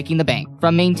without breaking the bank.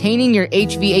 From maintaining your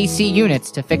HVAC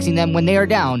units to fixing them when they are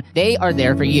down, they are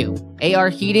there for you. AR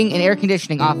Heating and Air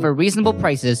Conditioning offer reasonable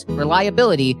prices,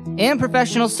 reliability, and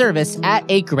professional service at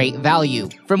a great value.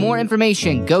 For more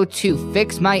information, go to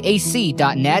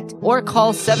fixmyac.net or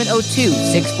call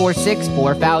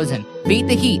 702-646-4000. Beat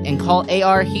the heat and call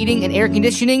AR Heating and Air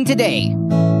Conditioning today.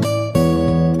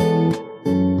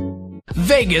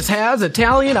 Vegas has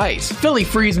Italian Ice. Philly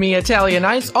Freeze Me Italian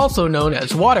Ice, also known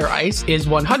as water ice, is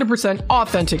 100%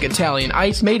 authentic Italian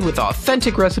ice made with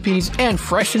authentic recipes and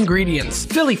fresh ingredients.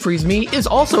 Philly Freeze Me is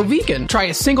also vegan. Try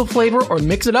a single flavor or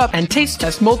mix it up and taste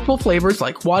test multiple flavors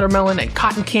like watermelon and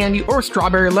cotton candy or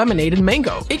strawberry lemonade and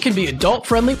mango. It can be adult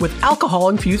friendly with alcohol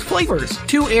infused flavors.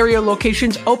 2 area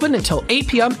locations open until 8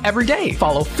 p.m. every day.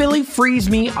 Follow Philly Freeze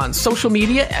Me on social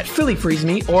media at Philly Freeze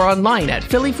Me or online at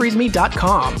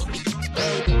phillyfreezeme.com.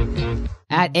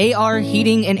 At AR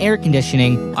Heating and Air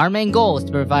Conditioning, our main goal is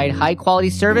to provide high-quality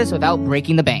service without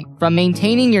breaking the bank. From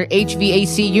maintaining your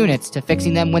HVAC units to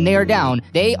fixing them when they are down,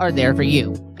 they are there for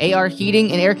you. AR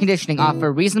Heating and Air Conditioning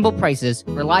offer reasonable prices,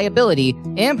 reliability,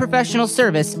 and professional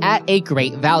service at a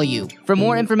great value. For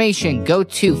more information, go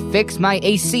to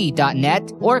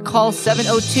fixmyac.net or call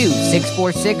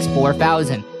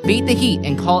 702-646-4000. Beat the heat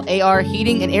and call AR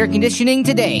Heating and Air Conditioning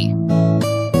today.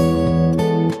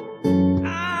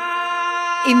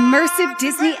 Immersive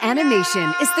Disney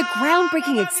animation is the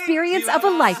groundbreaking experience of a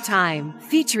lifetime,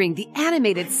 featuring the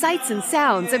animated sights and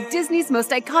sounds of Disney's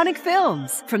most iconic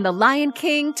films, from The Lion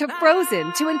King to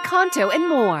Frozen to Encanto and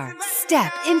more.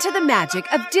 Step into the magic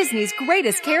of Disney's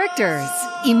greatest characters.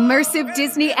 Immersive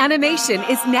Disney animation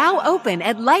is now open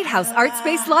at Lighthouse Art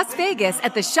Space Las Vegas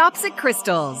at the Shops at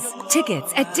Crystals.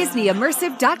 Tickets at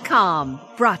DisneyImmersive.com.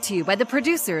 Brought to you by the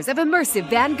producers of Immersive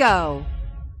Van Gogh.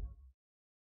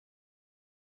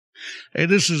 Hey,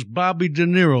 this is Bobby De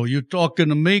Niro. You talking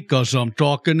to me? 'Cause I'm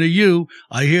talking to you.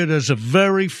 I hear there's a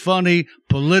very funny,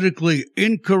 politically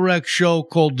incorrect show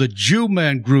called The Jew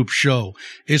Man Group Show.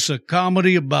 It's a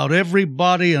comedy about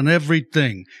everybody and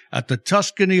everything at the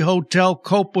Tuscany Hotel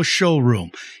Copa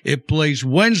Showroom. It plays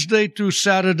Wednesday through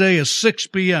Saturday at 6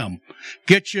 p.m.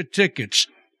 Get your tickets.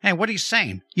 Hey, what are you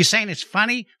saying? You saying it's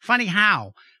funny? Funny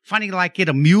how? Funny like it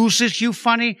amuses you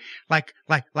funny? Like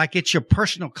it's your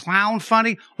personal clown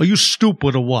funny? Are you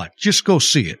stupid or what? Just go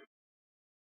see it.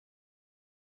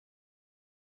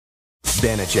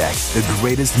 Banachek, the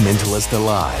greatest mentalist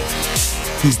alive.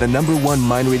 He's the #1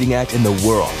 mind-reading act in the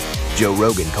world. Joe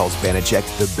Rogan calls Banachek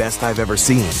the best I've ever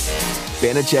seen.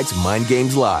 Banachek's Mind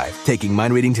Games Live, taking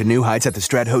mind reading to new heights at the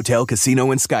Strat Hotel,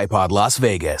 Casino, and Skypod, Las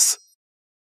Vegas.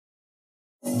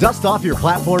 Dust off your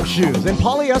platform shoes and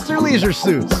polyester leisure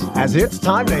suits, as it's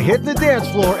time to hit the dance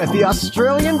floor at the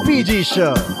Australian Bee Gees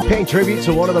Show. Paying tribute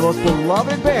to one of the most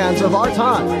beloved bands of our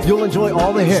time, you'll enjoy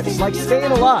all the hits like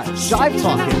Staying Alive, Jive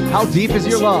Talking, How Deep Is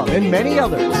Your Love, and many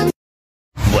others.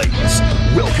 Ladies,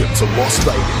 welcome to Las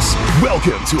Vegas.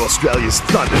 Welcome to Australia's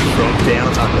Thunder from Down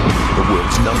Under. The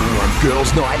world's #1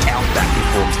 girls' night out that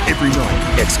performs every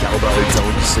night at Excalibur Hotel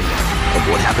and Casino. And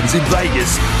what happens in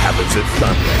Vegas happens at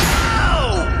Thunder.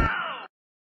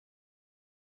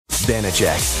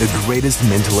 Banachek, the greatest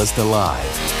mentalist alive.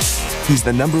 He's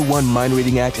the #1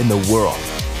 mind-reading act in the world.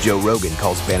 Joe Rogan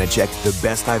calls Banachek the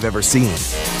best I've ever seen.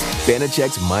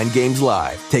 Banachek's Mind Games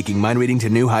Live, taking mind reading to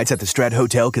new heights at the Strat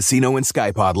Hotel, Casino, and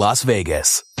Skypod, Las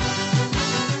Vegas.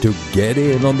 To get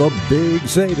in on the big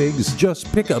savings,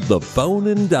 just pick up the phone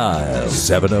and dial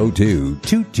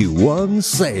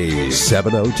 702-221-SAVE.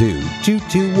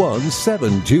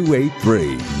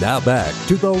 702-221-7283. Now back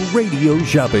to the Radio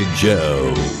Shopping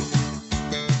Show.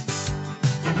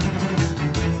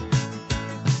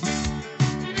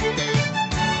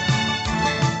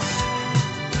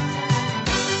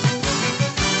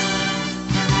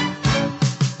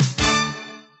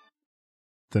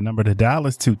 The number to dial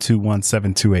is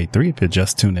 221-7283 if you're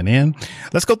just tuning in.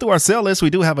 Let's go through our sale list. We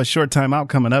do have a short time out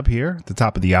coming up here at the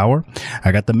top of the hour.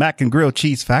 I got the Mac and Grill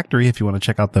Cheese Factory if you want to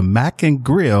check out the Mac and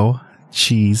Grill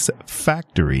Cheese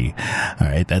Factory. All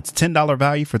right, that's $10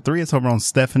 value for 3. It's over on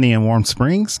Stephanie and Warm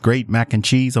Springs. Great mac and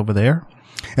cheese over there.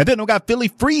 And then we got Philly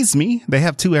Freeze Me. They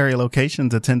have 2 area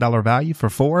locations at $10 value for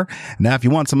 4. Now, if you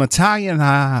want some Italian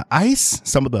ice,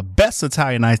 some of the best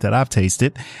Italian ice that I've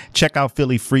tasted, check out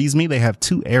Philly Freeze Me. They have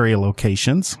 2 area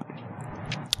locations.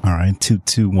 All right,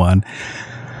 221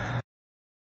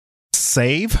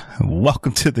 SAVE.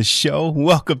 Welcome to the show.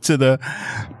 Welcome to the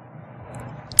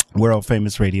world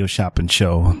famous Radio Shopping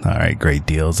Show. All right, great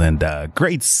deals and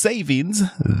great savings.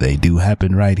 They do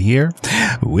happen right here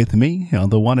with me on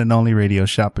the one and only Radio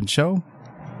Shopping Show.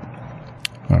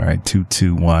 All right,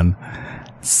 221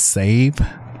 SAVE.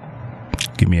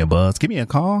 Give me a buzz, give me a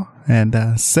call,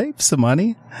 and save some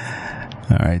money.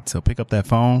 All right, so pick up that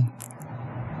phone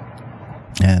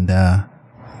and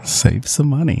save some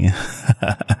money.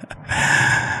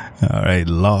 All right,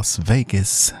 Las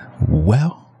Vegas.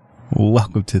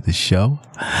 Welcome to the show.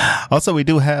 Also, we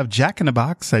do have Jack in the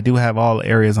Box. I do have all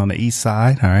areas on the east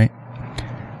side. All right.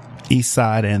 East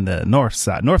side and the north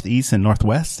side, northeast and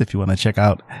northwest. If you want to check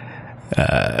out,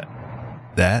 that.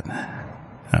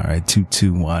 All right.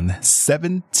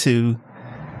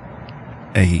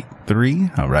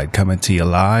 221-7283. All right. Coming to you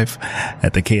live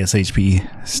at the KSHP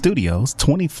studios,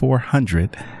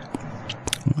 2400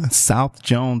 South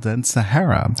Jones and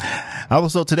Sahara.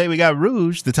 Also, today we got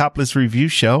Rouge, the Topless Review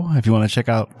Show. If you want to check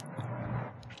out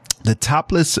the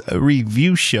Topless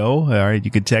Review Show, all right,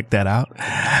 you can check that out.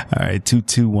 All right,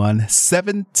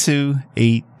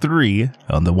 221-7283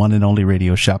 on the one and only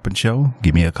Radio Shopping Show.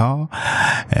 Give me a call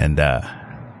and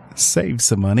save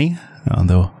some money on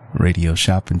the Radio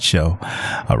Shopping Show.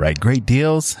 All right, great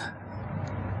deals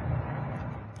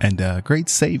and great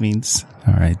savings.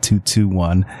 All right,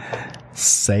 221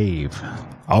 SAVE.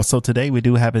 Also today we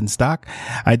do have in stock,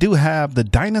 I do have the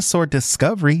Dinosaur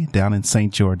Discovery down in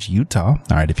St. George, Utah.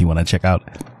 All right, if you want to check out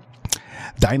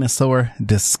Dinosaur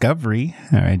Discovery,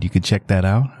 all right, you can check that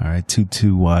out. All right,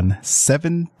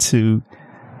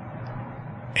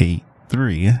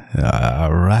 221-7283.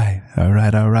 All right. All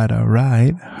right,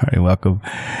 welcome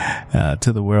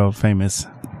to the world famous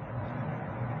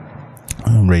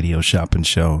Radio Shopping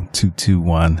Show.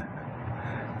 221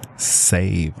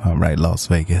 SAVE. All right, Las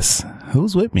Vegas.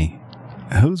 Who's with me?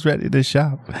 Who's ready to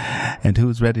shop? And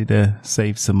who's ready to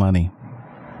save some money?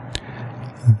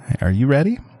 Are you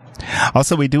ready?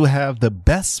 Also, we do have the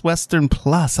Best Western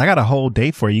Plus. I got a whole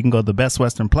day for you. You can go to the Best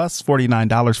Western Plus,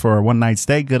 $49 for a one-night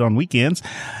stay, good on weekends.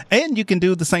 And you can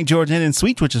do the St. George Inn and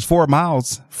Suites, which is 4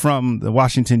 miles from the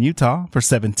Washington, Utah, for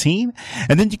 $17.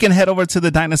 And then you can head over to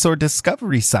the Dinosaur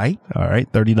Discovery site. All right,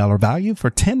 $30 value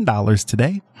for $10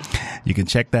 today. You can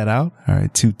check that out. All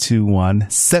right,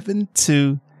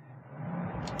 221-7283.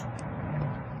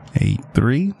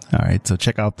 All right. So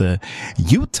check out the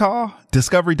Utah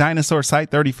Discovery Dinosaur site,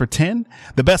 30 for 10.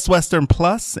 The Best Western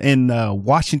Plus in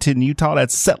Washington, Utah.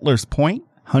 That's Settlers Point,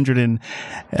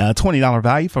 $120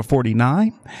 value for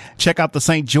 $49. Check out the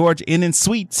St. George Inn and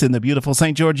Suites in the beautiful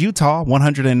St. George, Utah,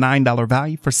 $109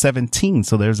 value for $17.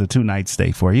 So there's a 2-night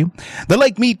stay for you. The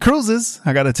Lake Mead Cruises.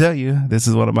 I got to tell you, this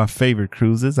is one of my favorite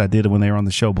cruises. I did it when they were on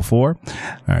the show before.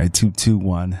 All right.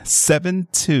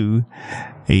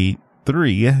 221-7283.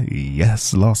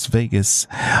 Yes, Las Vegas.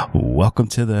 Welcome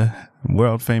to the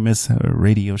world famous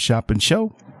radio shopping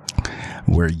show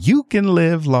where you can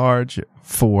live large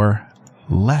for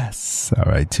less.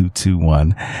 All right,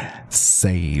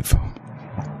 221-SAVE.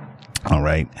 All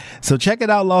right. So check it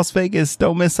out, Las Vegas.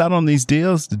 Don't miss out on these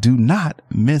deals. Do not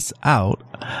miss out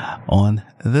on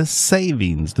the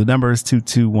savings. The number is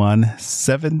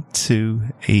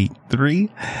 221-7283.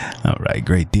 All right.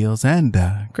 Great deals and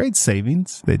great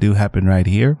savings. They do happen right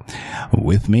here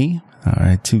with me. All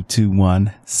right.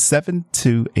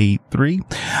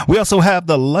 221-7283. We also have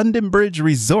the London Bridge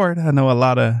Resort. I know a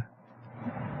lot of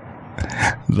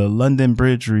the London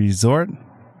Bridge Resort.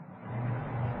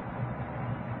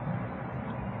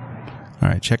 All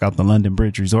right, check out the London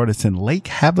Bridge Resort. It's in Lake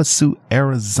Havasu,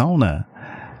 Arizona.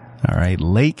 All right,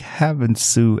 Lake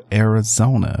Havasu,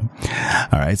 Arizona.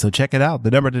 All right, so check it out.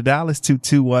 The number to dial is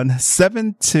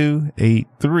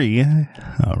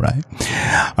 221-7283. All right.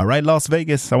 All right, Las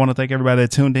Vegas. I want to thank everybody that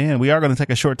tuned in. We are going to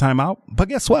take a short time out, but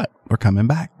guess what? We're coming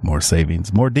back. More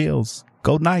savings, more deals.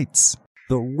 Go Knights.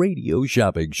 The Radio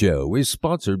Shopping Show is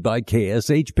sponsored by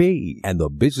KSHP and the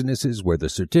businesses where the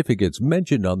certificates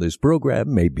mentioned on this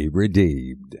program may be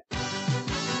redeemed.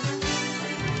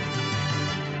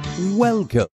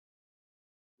 Welcome to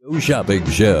the Radio Shopping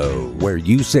Show, where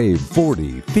you save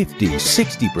 40, 50,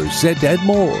 60% and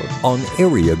more on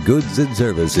area goods and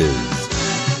services.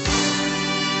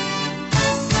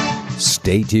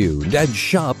 Stay tuned and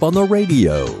shop on the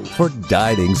radio for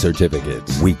dining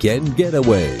certificates, weekend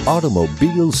getaway,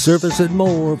 automobile service, and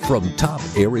more from top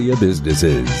area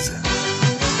businesses.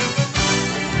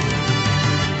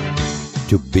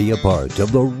 To be a part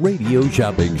of the Radio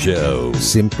Shopping Show,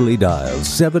 simply dial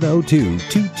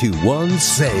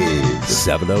 702-221-SAVE,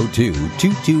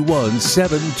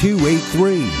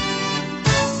 702-221-7283.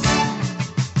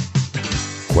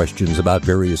 Questions about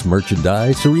various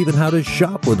merchandise or even how to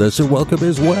shop with us are welcome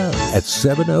as well at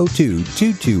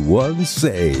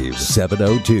 702-221-SAVE,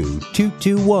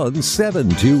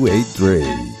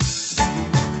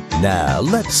 702-221-7283. Now,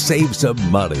 let's save some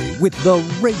money with the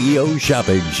Radio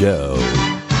Shopping Show.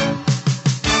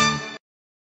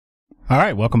 All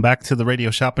right, welcome back to the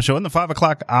Radio Shopping Show in the 5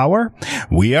 o'clock hour.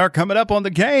 We are coming up on the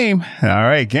game. All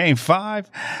right, game 5.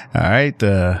 All right,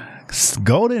 the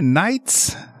Golden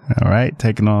Knights. All right,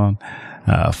 taking on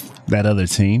that other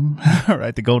team. All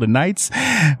right, the Golden Knights.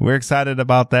 We're excited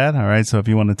about that. All right, so if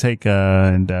you want to take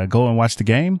and go and watch the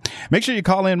game, make sure you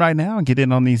call in right now and get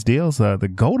in on these deals.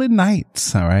 The Golden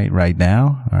Knights. All right, right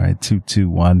now. All right,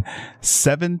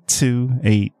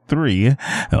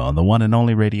 221-7283 on the one and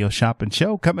only Radio Shopping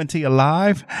Show, coming to you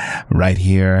live right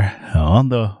here on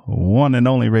the one and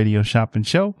only Radio Shopping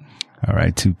Show. All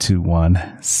right,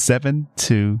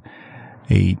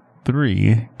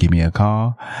 221-7283. Give me a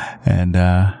call and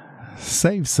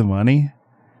save some money.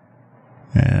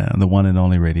 The one and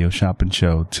only Radio Shopping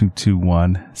Show,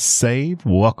 221-SAVE.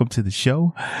 Welcome to the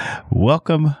show.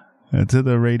 Welcome to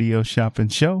the Radio Shopping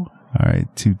Show. All right,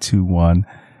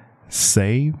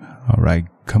 221-SAVE. All right,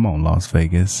 come on, Las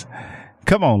Vegas.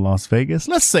 Come on, Las Vegas.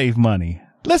 Let's save money.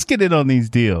 Let's get it on these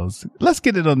deals. Let's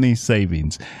get it on these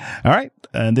savings. All right,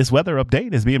 and this weather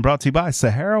update is being brought to you by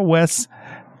Sahara West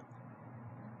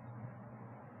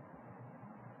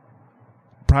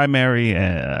Primary,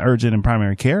 urgent and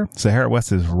primary care. Sahara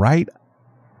West is right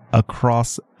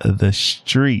across the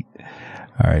street.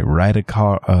 All right, right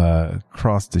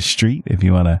across the street. If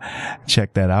you want to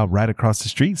check that out, right across the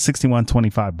street,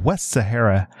 6125 West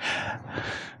Sahara.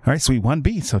 All right, Suite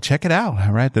 1B. So check it out.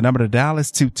 All right, the number to dial is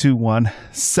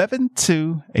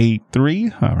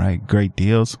 221-7283. All right, great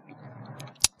deals.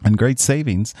 and great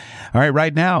savings. All right,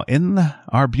 right now in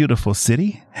our beautiful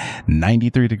city,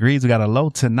 93 degrees. We got a low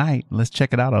tonight. Let's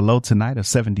check it out. A low tonight of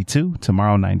 72.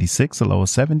 Tomorrow, 96. A low of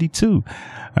 72.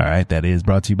 All right, that is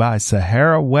brought to you by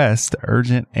Sahara West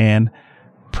Urgent and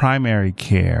Primary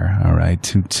Care. All right,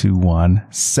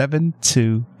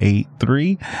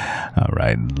 221-7283. All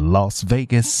right, Las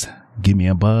Vegas. Give me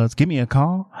a buzz. Give me a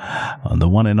call on the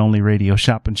one and only Radio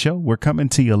Shopping Show. We're coming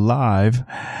to you live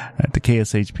at the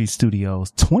KSHP Studios,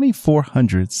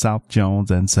 2400 South Jones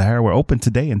and Sahara. We're open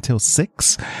today until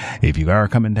 6. If you are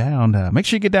coming down, make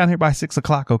sure you get down here by 6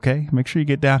 o'clock, okay? Make sure you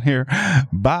get down here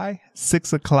by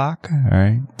 6 o'clock. All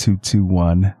right,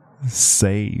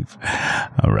 221-SAVE.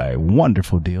 All right,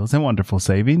 wonderful deals and wonderful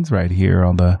savings right here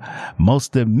on the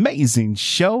most amazing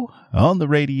show on the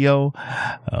radio,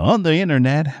 on the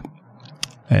internet,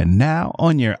 and now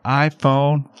on your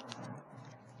iPhone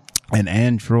and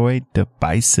Android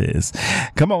devices.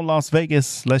 Come on, Las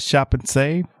Vegas. Let's shop and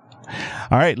save.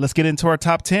 All right, let's get into our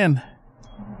top 10.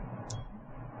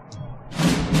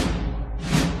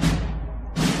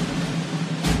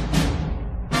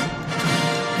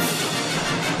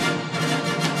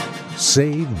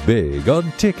 Save big on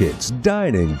tickets,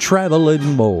 dining, travel,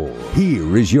 and more.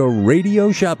 Here is your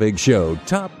Radio Shopping Show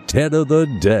Top 10 of the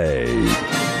day.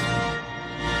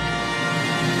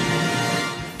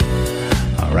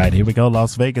 All right, here we go,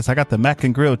 Las Vegas. I got the Mac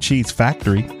and Grill Cheese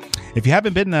Factory. If you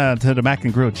haven't been to the Mac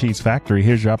and Grill Cheese Factory,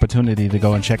 here's your opportunity to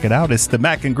go and check it out. It's the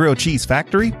Mac and Grill Cheese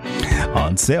Factory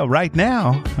on sale right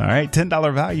now. All right,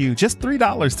 $10 value, just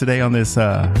 $3 today on this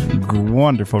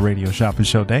wonderful Radio Shopping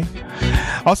Show day.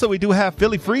 Also, we do have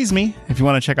Philly Freeze Me. If you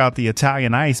want to check out the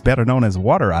Italian ice, better known as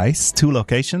water ice, 2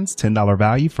 locations, $10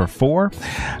 value for 4.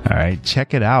 All right,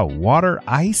 check it out. Water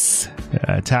ice,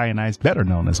 Italian ice, better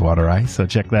known as water ice. So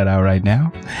check that out right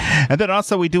now. And then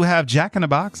also we do have Jack in the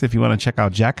Box. If you want to check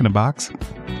out Jack in the Box,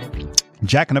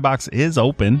 Jack in the Box is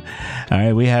open. All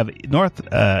right, we have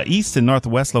east and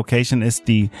northwest location. It's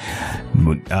the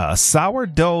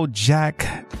sourdough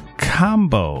jack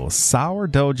combo.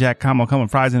 Sourdough jack combo, come with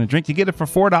fries and a drink. You get it for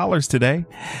 $4 today.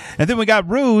 And then we got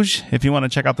Rouge. If you want to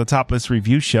check out the Topless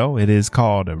Review Show, it is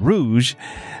called Rouge.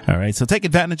 All right, so take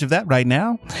advantage of that right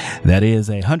now. That is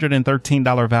a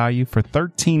 $113 value for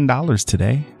 $13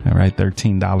 today. All right,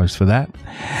 $13 for that.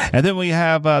 And then we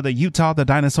have the Utah, the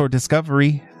Dinosaur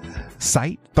Discovery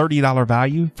site, $30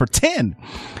 value for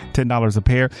 $10 a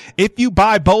pair. If you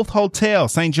buy both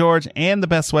hotels, St. George and the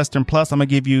Best Western Plus, I'm gonna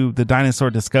give you the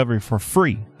Dinosaur Discovery for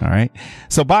free. All right,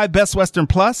 so buy Best Western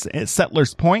Plus at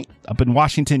Settlers Point up in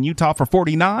Washington, Utah for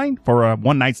 $49 for a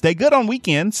one night stay, good on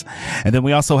weekends. And then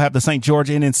we also have the St.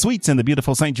 George Inn and Suites in the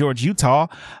beautiful St. George, Utah,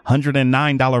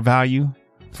 $109 value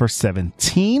for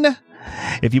 $17.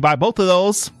 If you buy both of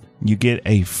those, you get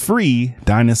a free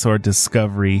Dinosaur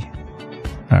Discovery.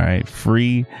 All right,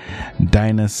 free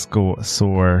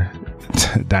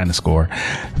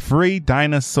free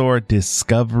Dinosaur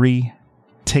Discovery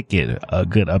ticket,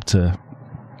 good up to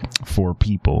 4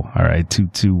 people. All right,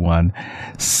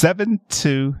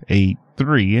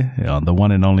 221-7283 on the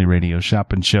one and only Radio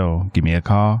Shopping Show. Give me a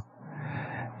call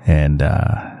and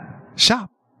shop.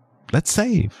 Let's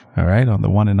save. All right, on the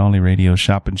one and only Radio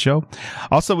Shopping Show.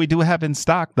 Also, we do have in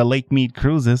stock the Lake Mead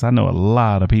Cruises. I know a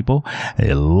lot of people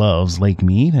that loves Lake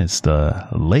Mead. It's the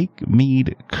Lake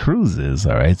Mead Cruises.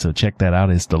 All right, so check that out.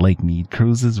 It's the Lake Mead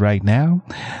Cruises right now.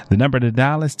 The number to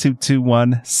dial is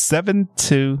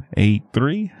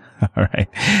 221-7283. All right,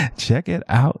 check it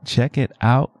out. Check it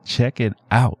out. Check it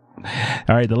out.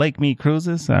 All right, the Lake Mead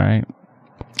Cruises. All right.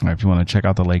 If you want to check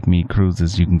out the Lake Mead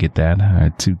Cruises, you can get that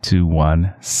at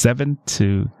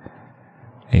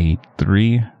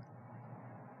 221-7283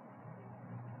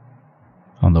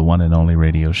 on the one and only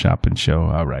Radio Shopping Show.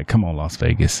 All right, come on, Las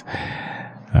Vegas.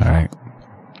 All right.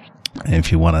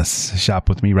 If you want to shop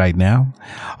with me right now.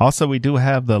 Also, we do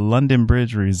have the London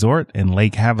Bridge Resort in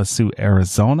Lake Havasu,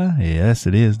 Arizona. Yes,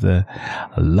 it is the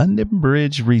London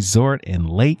Bridge Resort in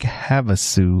Lake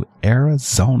Havasu,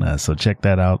 Arizona. So check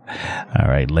that out. All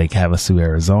right, Lake Havasu,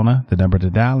 Arizona. The number to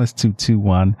dial is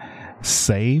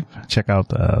 221-SAVE. Check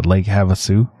out Lake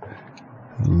Havasu,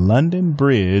 London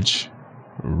Bridge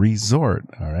Resort.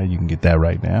 All right, you can get that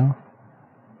right now.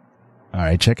 All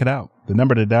right, check it out. The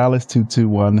number to dial is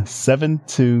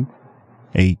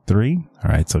 221-7283. All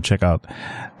right, so check out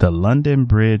the London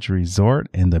Bridge Resort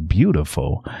in the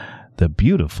beautiful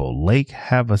Lake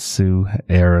Havasu,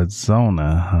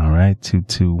 Arizona. All right,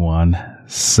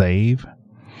 221-SAVE.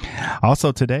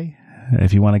 Also today,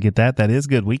 if you want to get that is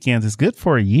good. Weekends is good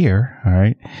for a year. All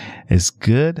right, it's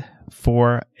good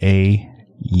for a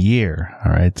year.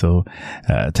 All right. So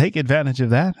take advantage of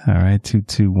that. All right.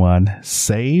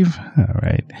 221-SAVE. All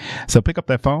right. So pick up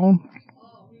that phone.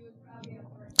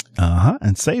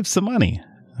 And save some money.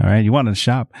 All right. You want to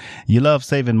shop. You love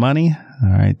saving money. All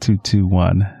right.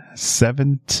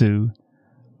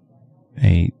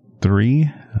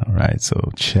 221-7283. All right.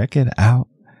 So check it out.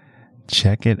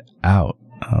 Check it out.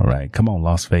 All right. Come on,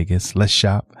 Las Vegas. Let's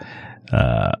shop.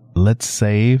 Let's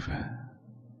save.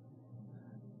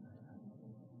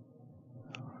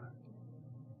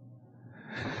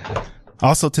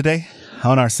 Also today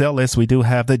on our sale list, we do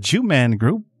have the Jew Man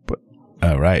Group.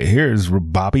 All right. Here's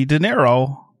Bobby De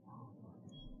Niro.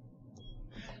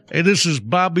 Hey, this is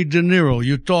Bobby De Niro.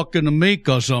 You talking to me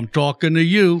because I'm talking to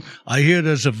you. I hear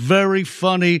there's a very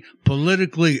funny,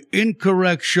 politically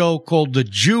incorrect show called the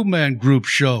Jew Man Group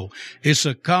Show. It's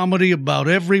a comedy about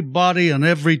everybody and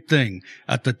everything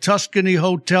at the Tuscany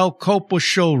Hotel Copa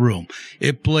Showroom.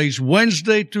 It plays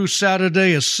Wednesday through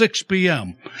Saturday at 6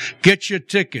 p.m. Get your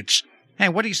tickets. Hey,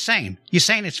 what are you saying? You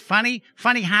saying it's funny?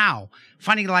 Funny how?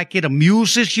 Funny like it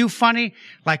amuses you funny?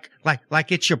 Like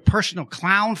it's your personal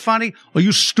clown funny? Or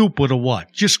you stupid or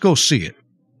what? Just go see it.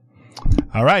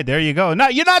 All right, there you go. No,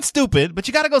 you're not stupid, but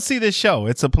you got to go see this show.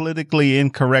 It's a politically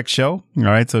incorrect show. All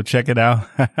right, so check it out.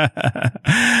 All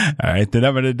right, the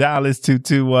number to dial is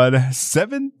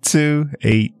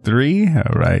 221-7283.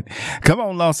 All right, come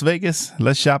on, Las Vegas.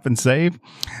 Let's shop and save.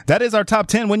 That is our top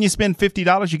 10. When you spend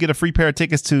 $50, you get a free pair of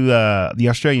tickets to the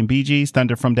Australian Bee Gees,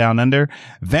 Thunder from Down Under,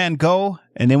 Van Gogh.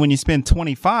 And then when you spend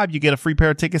 $25, you get a free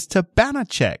pair of tickets to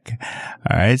Banachek.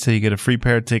 All right, so you get a free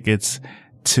pair of tickets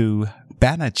to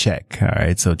Banachek. All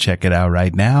right, so check it out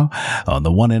right now on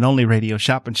the one and only radio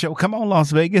shopping show. Come on,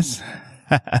 Las Vegas.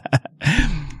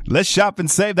 Let's shop and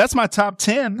save. That's my top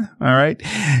 10. All right.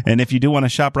 And if you do want to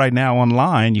shop right now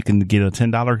online, you can get a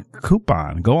 $10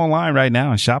 coupon. Go online right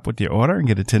now and shop with your order and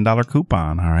get a $10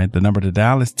 coupon. All right. The number to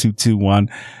dial is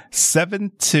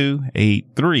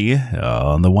 221-7283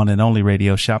 on the one and only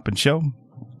radio shopping show.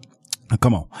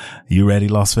 Come on. You ready,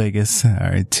 Las Vegas? All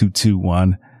right.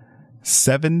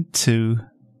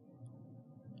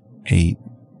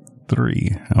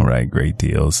 221-7283. All right. Great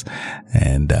deals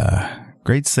and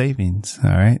great savings.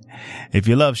 All right. If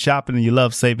you love shopping and you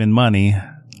love saving money,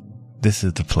 this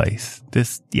is the place.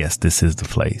 This is the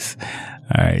place.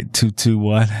 All right.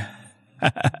 221. All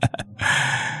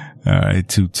right.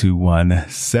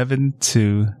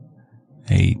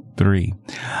 221-7283.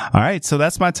 All right. So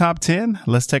that's my top 10.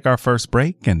 Let's take our first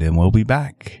break and then we'll be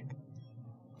back.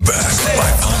 Back by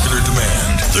popular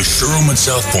demand, the showroom at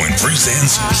South Point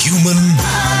presents Human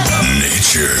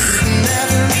Nature.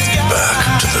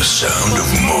 Back to the sound of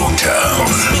Motown.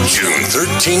 June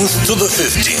 13th to the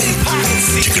 15th.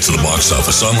 Tickets to the box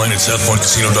office online at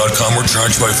SouthPointCasino.com or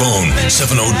charged by phone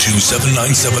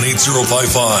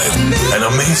 702-797-8055. An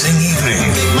amazing evening,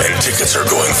 and tickets are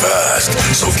going fast,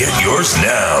 so get yours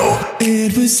now.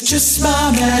 It was just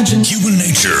my imagination. Human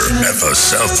Nature at the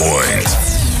South Point.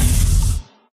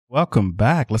 Welcome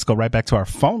back. Let's go right back to our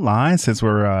phone line since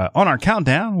we're on our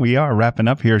countdown. We are wrapping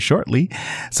up here shortly.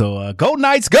 So go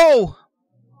Knights, go!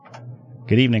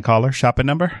 Good evening, caller. Shopping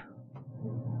number?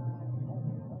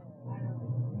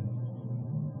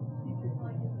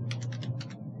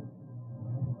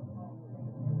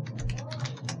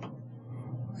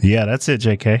 Yeah, that's it,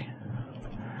 JK.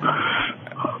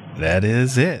 That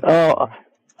is it. I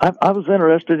was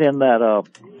interested in that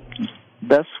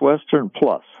Best Western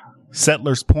Plus.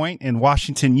 Settlers Point in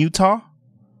Washington, Utah.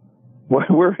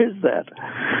 Where is that?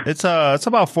 It's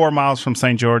about 4 miles from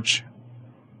St. George.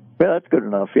 Yeah, that's good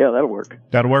enough. Yeah, that'll work.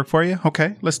 That'll work for you?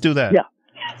 Okay, let's do that. Yeah.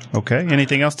 Okay,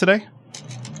 anything else today?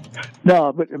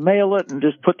 No, but mail it and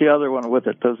just put the other one with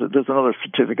it. There's another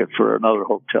certificate for another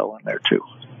hotel in there, too.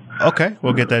 Okay,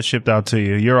 we'll get that shipped out to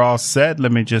you. You're all set.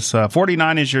 Let me just,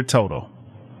 49 is your total.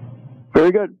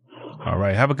 Very good. All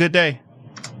right, have a good day.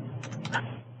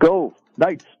 Go,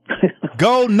 Knights.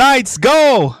 Go Knights,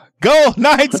 go! Go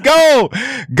Knights, go!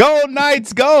 Go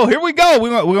Knights, go! Here we go. We're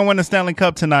gonna win the Stanley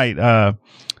Cup tonight,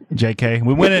 JK.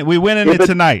 We winning it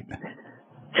tonight.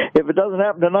 If it doesn't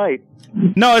happen tonight,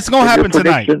 no, it's gonna happen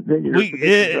tonight.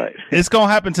 It's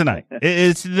gonna happen tonight.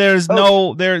 There's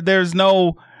no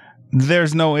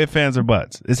ifs, ands, or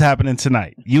buts. It's happening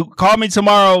tonight. You call me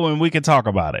tomorrow and we can talk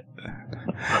about it.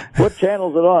 What channel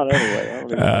is it on anyway?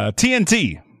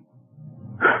 TNT.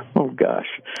 Oh, gosh.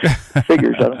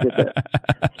 Figures, I don't get that.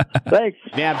 Thanks.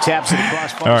 Nab taps it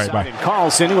across far side. And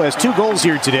Carlson, who has 2 goals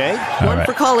here today. One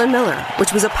for Colin Miller,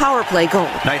 which was a power play goal.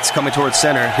 Knights coming towards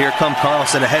center. Here come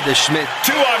Carlson ahead to Schmidt.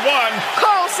 2-on-1.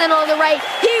 Carlson on the right.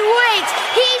 He waits.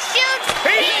 He shoots.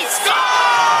 He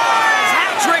scores!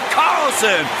 Hat-trick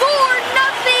Carlson. 4-0.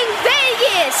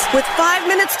 ice with 5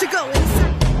 minutes to go.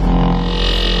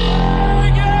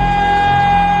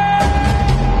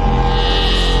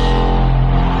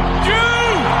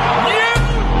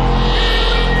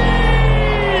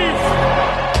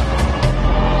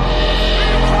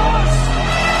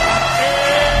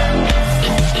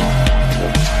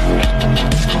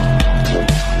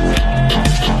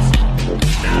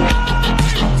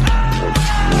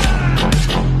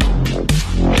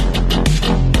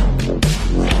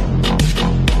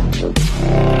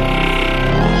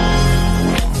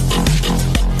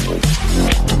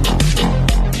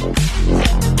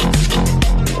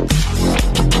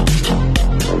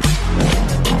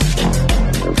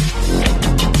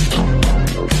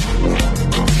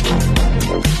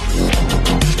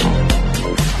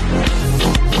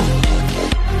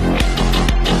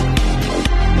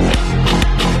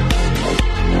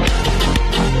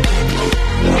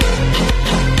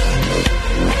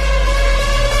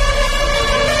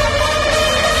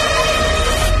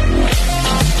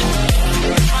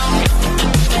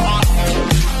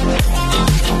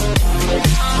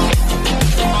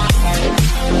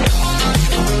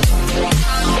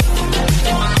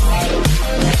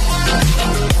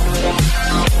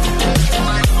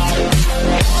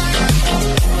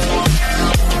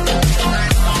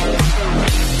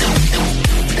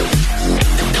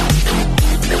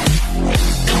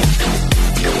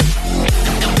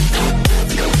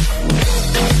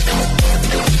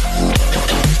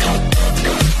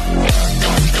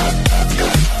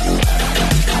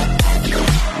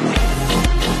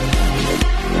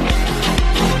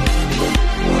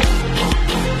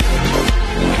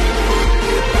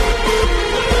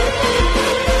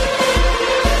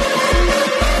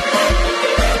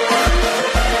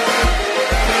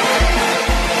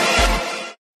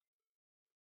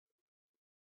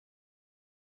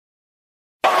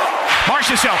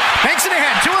 Marchessault banks it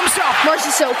ahead to himself.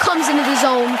 Marchessault comes into the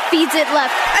zone, feeds it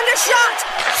left, and a shot!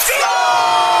 Score!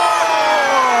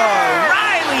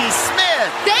 Riley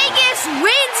Smith! Vegas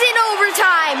wins in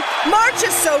overtime!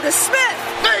 Marchessault to Smith!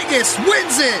 Vegas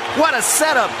wins it! What a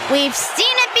setup! We've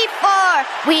seen it before.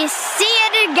 We see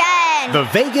it again. The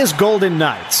Vegas Golden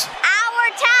Knights. Our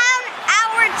town,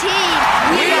 our team.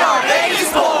 We are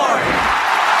Vegas born!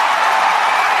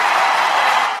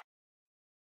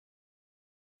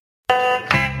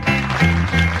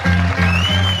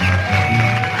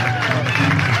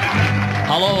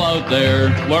 Hello out there,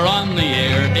 we're on the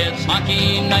air, it's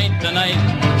hockey night tonight.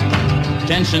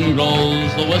 Tension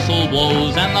grows, the whistle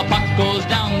blows, and the puck goes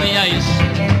down the ice.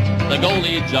 The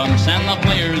goalie jumps and the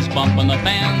players bump and the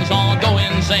fans all go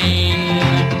insane.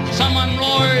 Someone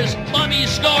roars, Bobby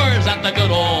scores at the good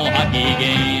old hockey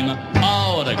game.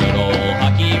 Oh, the good old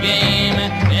hockey game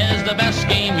is the best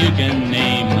game you can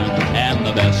name. And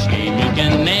the best game you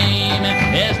can name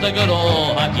is the good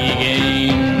old hockey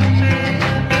game.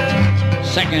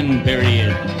 Second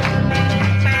period,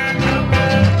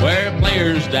 where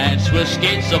players dash with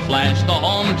skates aflash, the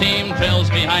home team trails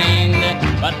behind,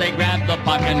 but they grab the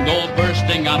puck and go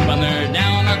bursting up and they're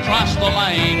down across the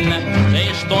line.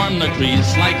 They storm the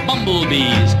crease like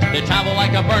bumblebees, they travel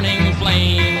like a burning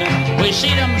flame. We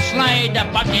see them slide the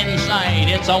puck inside,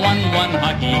 it's a 1-1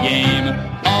 hockey game.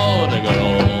 Oh, the good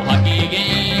old hockey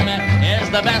game is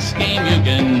the best game you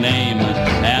can name,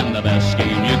 and the best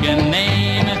game you can name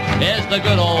is the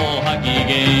good old hockey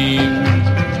game.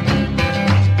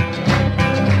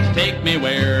 Take me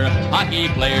where hockey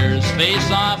players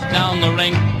face off down the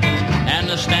rink, and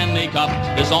the Stanley Cup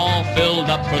is all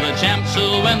filled up for the champs who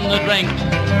win the drink.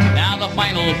 Now the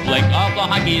final flick of the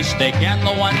hockey stick and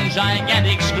the one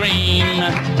gigantic scream.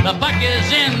 The puck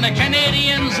is in, the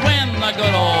Canadians win the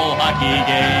good old hockey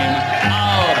game.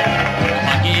 Oh, the good old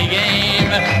hockey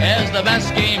game is the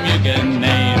best game you can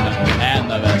name, and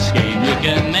the best game you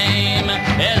can name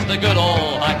is the good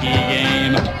old hockey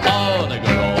game. Oh, the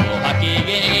good old hockey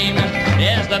game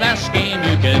is the best game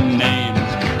you can name,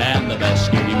 and the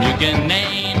best game you can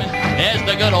name is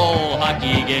the good old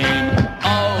hockey game.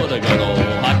 Oh, the good old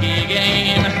hockey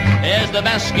game is the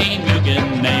best game you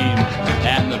can name,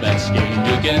 and the best game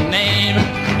you can name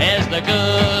is the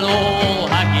good old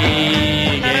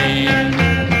hockey game.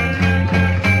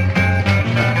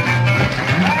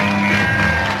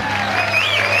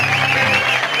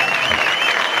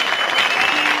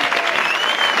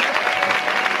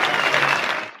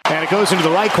 And it goes into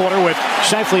the right corner with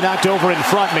Scheifele knocked over in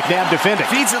front. McNabb defending.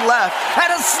 Feeds it left. And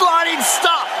a sliding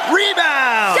stop.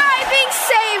 Rebound. Diving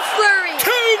save, Fleury. 2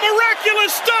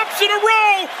 miraculous stops in a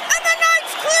row. And the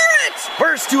Knights clear it.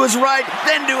 First to his right,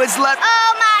 then to his left.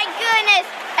 Oh my goodness!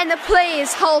 And the play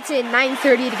is halted.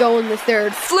 9:30 to go in the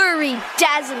third. Flurry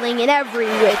dazzling in every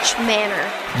which manner.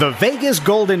 The Vegas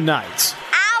Golden Knights.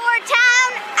 Our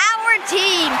town, our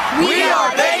team. We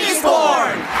are Vegas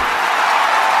born.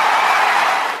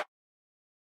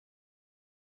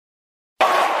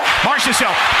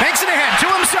 Marchessault banks it ahead to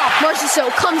himself.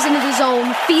 Marchessault comes into the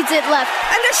zone, feeds it left,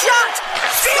 and the shot!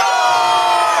 Score!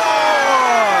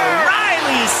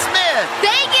 Riley Smith!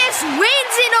 Vegas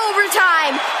wins in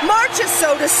overtime.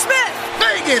 Marchessault to Smith.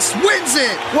 Vegas wins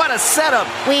it. What a setup.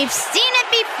 We've seen it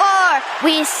before.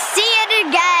 We see it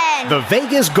again. The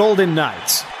Vegas Golden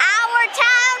Knights. Our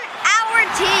town, our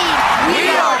team. We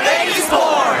are Vegas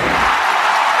born.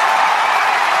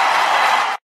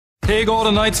 Hey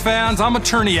Golden Knights fans, I'm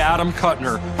attorney Adam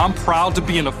Kuttner. I'm proud to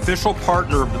be an official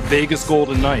partner of the Vegas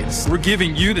Golden Knights. We're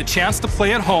giving you the chance to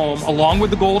play at home along with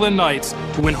the Golden Knights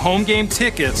to win home game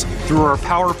tickets through our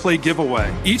Power Play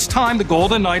giveaway. Each time the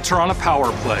Golden Knights are on a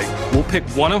Power Play, we'll pick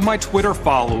one of my Twitter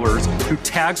followers who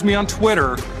tags me on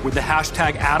Twitter with the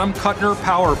hashtag Adam Kuttner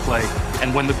Power Play.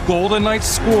 And when the Golden Knights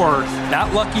score,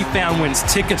 that lucky fan wins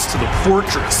tickets to the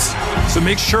Fortress. So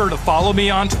make sure to follow me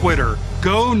on Twitter.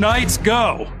 Go Knights,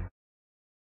 go!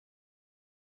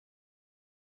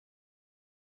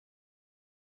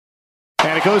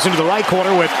 And it goes into the right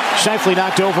corner with Scheifele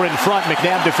knocked over in front.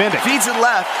 McNabb defending. Feeds it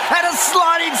left. And a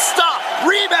sliding stop.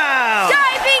 Rebound.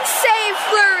 Diving save,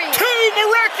 Fleury. 2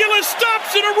 miraculous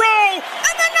stops in a row.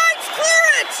 And the Knights clear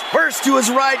it. First to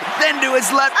his right, then to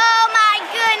his left. Oh, my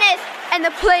goodness. And the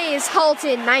play is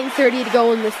halted. 9:30 to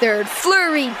go in the third.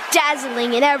 Fleury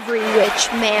dazzling in every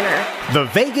which manner. The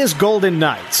Vegas Golden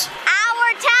Knights.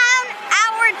 Our town,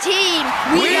 our team.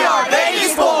 We are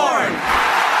Vegas born.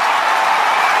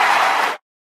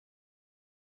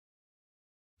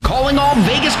 Calling all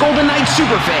Vegas Golden Knights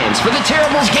superfans for the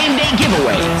Terribles Game Day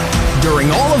giveaway.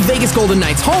 During all of Vegas Golden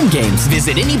Knights home games,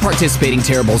 visit any participating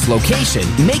Terribles location,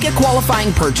 make a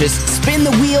qualifying purchase, spin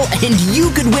the wheel, and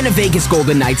you could win a Vegas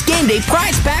Golden Knights Game Day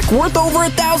prize pack worth over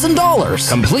 $1,000.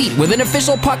 Complete with an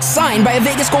official puck signed by a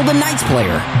Vegas Golden Knights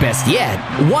player. Best yet,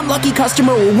 one lucky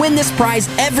customer will win this prize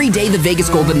every day the Vegas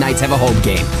Golden Knights have a home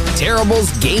game.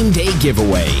 Terribles Game Day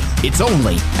giveaway. It's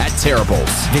only at Terribles.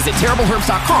 Visit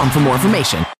TerribleHerbs.com for more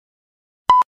information.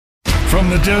 From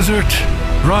the desert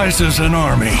rises an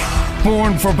army,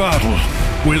 born for battle,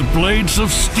 with blades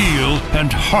of steel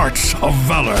and hearts of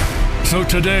valor. So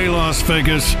today, Las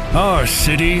Vegas, our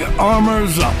city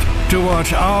armors up to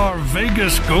watch our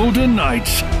Vegas Golden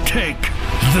Knights take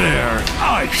their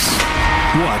ice.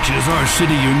 Watch as our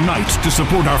city unites to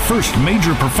support our first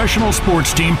major professional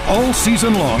sports team all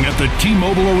season long at the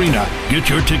T-Mobile Arena. Get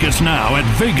your tickets now at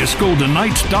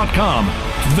VegasGoldenKnights.com.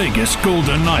 Vegas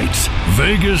Golden Knights,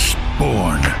 Vegas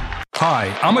born.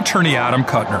 Hi, I'm attorney Adam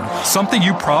Kuttner. Something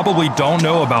you probably don't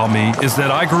know about me is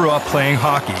that I grew up playing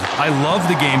hockey. I love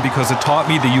the game because it taught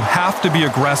me that you have to be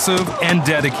aggressive and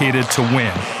dedicated to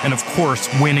win. And of course,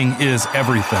 winning is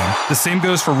everything. The same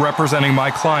goes for representing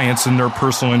my clients in their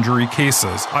personal injury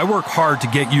cases. I work hard to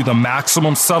get you the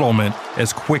maximum settlement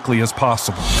as quickly as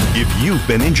possible. If you've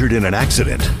been injured in an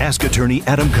accident, ask attorney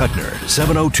Adam Kuttner,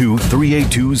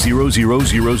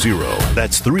 702-382-0000.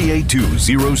 That's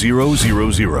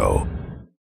 382-0000.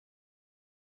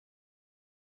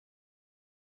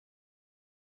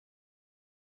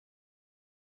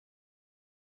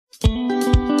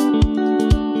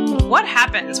 What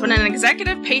happens when an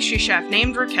executive pastry chef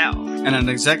named Raquel and an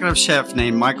executive chef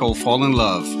named Michael fall in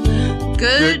love?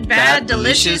 Good, Bad,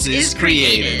 Delicious is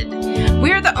created.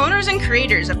 We are the owners and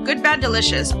creators of Good, Bad,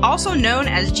 Delicious, also known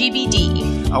as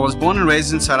GBD. I was born and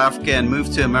raised in South Africa and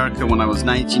moved to America when I was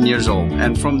 19 years old.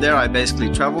 And from there, I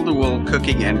basically traveled the world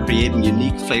cooking and creating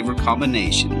unique flavor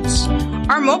combinations.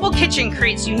 Our mobile kitchen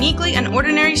creates uniquely and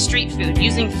ordinary street food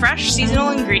using fresh seasonal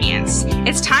ingredients.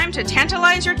 It's time to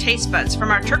tantalize your taste buds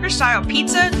from our Turkish-style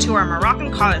pizza to our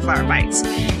Moroccan cauliflower bites.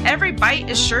 Every bite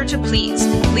is sure to please.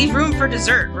 Leave room for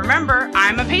dessert. Remember,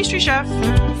 I'm a pastry chef.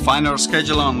 Find our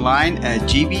schedule online at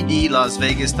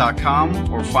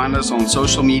gbdlasvegas.com or find us on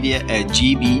social media at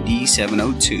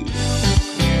gbd702.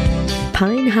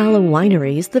 Pine Hollow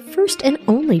Winery is the first and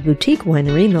only boutique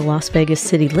winery in the Las Vegas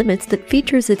city limits that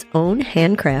features its own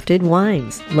handcrafted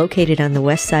wines. Located on the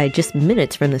west side just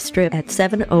minutes from the Strip at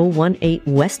 7018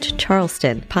 West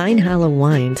Charleston, Pine Hollow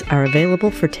wines are available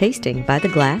for tasting by the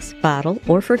glass, bottle,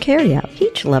 or for carryout.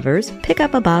 Peach lovers, pick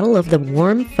up a bottle of the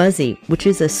Warm Fuzzy, which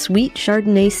is a sweet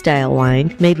Chardonnay-style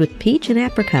wine made with peach and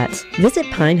apricots. Visit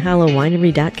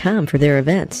PineHollowWinery.com for their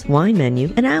events, wine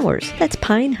menu, and hours. That's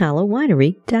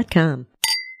PineHollowWinery.com.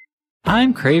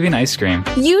 I'm craving ice cream.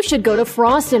 You should go to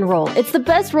Frost & Roll. It's the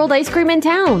best rolled ice cream in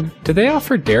town. Do they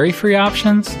offer dairy-free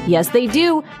options? Yes, they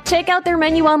do. Check out their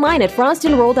menu online at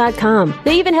frostandroll.com.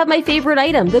 They even have my favorite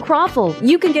item, the Croffle.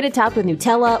 You can get it topped with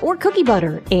Nutella or cookie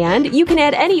butter. And you can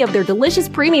add any of their delicious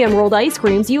premium rolled ice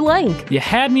creams you like. You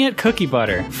had me at cookie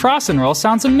butter. Frost & Roll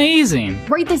sounds amazing.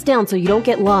 Write this down so you don't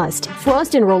get lost.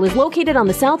 Frost & Roll is located on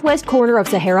the southwest corner of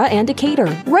Sahara and Decatur,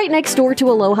 right next door to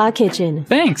Aloha Kitchen.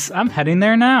 Thanks. I'm heading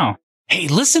there now. Hey,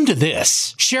 listen to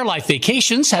this. Share Life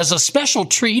Vacations has a special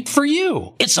treat for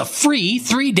you. It's a free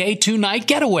 3-day, 2-night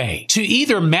getaway to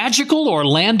either magical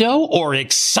Orlando or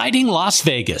exciting Las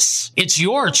Vegas. It's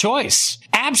your choice.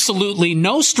 Absolutely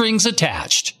no strings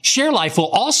attached. Share Life will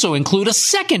also include a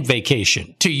second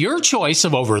vacation to your choice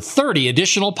of over 30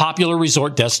 additional popular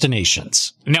resort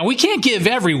destinations. Now, we can't give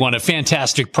everyone a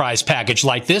fantastic prize package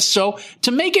like this, so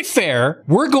to make it fair,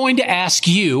 we're going to ask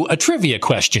you a trivia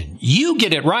question. You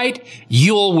get it right,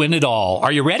 you'll win it all.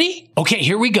 Are you ready? Okay,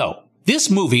 here we go.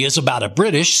 This movie is about a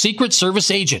British Secret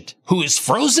Service agent who is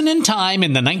frozen in time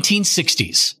in the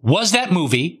 1960s. Was that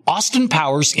movie Austin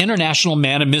Powers' International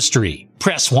Man of Mystery?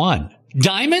 Press 1.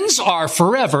 Diamonds Are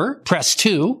Forever? Press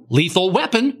 2. Lethal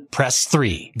Weapon? Press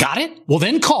 3. Got it? Well,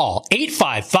 then call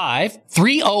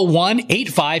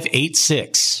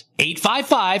 855-301-8586.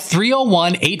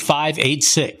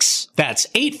 855-301-8586. That's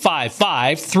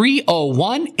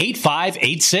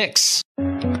 855-301-8586.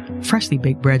 Freshly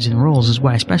baked breads and rolls is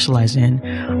what I specialize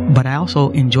in, but I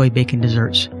also enjoy baking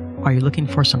desserts. Are you looking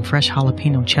for some fresh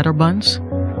jalapeno cheddar buns?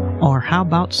 Or how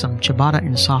about some ciabatta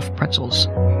and soft pretzels?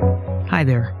 Hi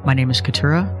there, my name is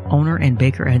Katura, owner and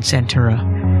baker at Santura.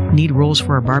 Need rolls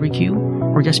for a barbecue?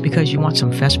 Or just because you want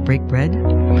some fresh baked bread?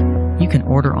 You can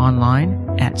order online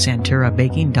at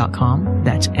santurabaking.com.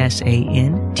 That's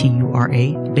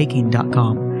SANTURA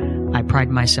baking.com. I pride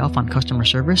myself on customer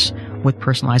service with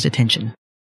personalized attention.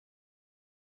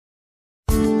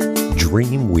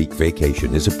 Dream Week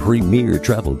Vacation is a premier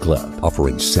travel club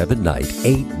offering 7-night,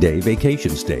 8-day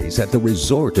vacation stays at the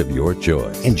resort of your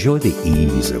choice. Enjoy the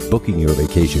ease of booking your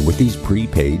vacation with these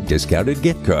prepaid discounted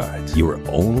gift cards. You are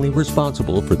only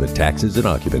responsible for the taxes and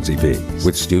occupancy fees.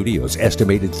 With studios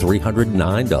estimated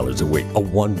 $309 a week, a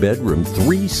 1-bedroom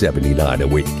 $379 a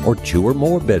week, or 2 or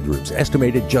more bedrooms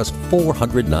estimated just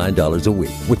 $409 a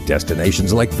week. With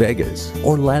destinations like Vegas,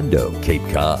 Orlando, Cape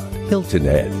Cod, Hilton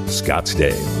Head,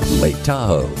 Scottsdale, Lake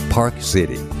Tahoe, Park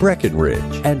City,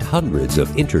 Breckenridge, and hundreds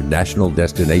of international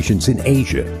destinations in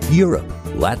Asia, Europe,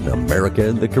 Latin America,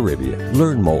 and the Caribbean.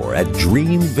 Learn more at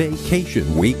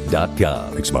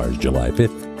DreamVacationWeek.com. Expires July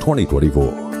 5th,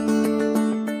 2024.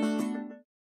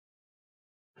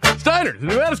 Steiner's, the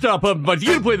Nevada Style Pub, invites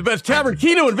you to play the best tavern,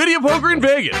 keno, and video poker in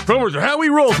Vegas. Promos are how we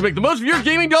roll to make the most of your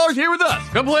gaming dollars here with us.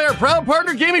 Come play our proud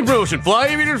partner gaming promotion, Fly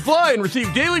Aviators Fly, and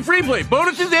receive daily free play,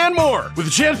 bonuses, and more. With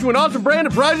a chance to win awesome brand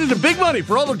of prizes and big money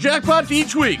for all the jackpots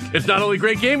each week. It's not only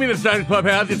great gaming that Steiner's Pub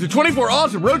has, it's the 24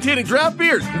 awesome rotating draft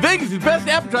beers and Vegas' best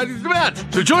appetizers to match.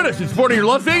 So join us in supporting your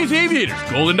Las Vegas Aviators,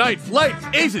 Golden Knights, Lights,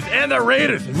 Aces, and the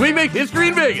Raiders as we make history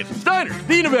in Vegas. Steiner's,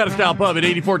 the Nevada Style Pub at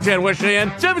 8410 West Cheyenne,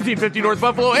 1750 North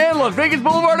Buffalo, and Las Vegas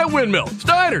Boulevard at Windmill.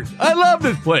 Steiner's, I love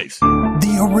this place.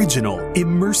 The original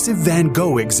immersive Van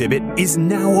Gogh exhibit is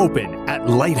now open at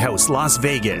Lighthouse Las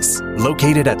Vegas,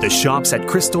 located at the Shops at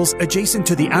Crystals adjacent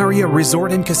to the Aria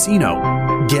Resort and Casino.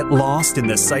 Get lost in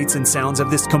the sights and sounds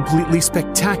of this completely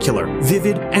spectacular,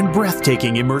 vivid, and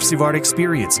breathtaking immersive art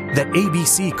experience that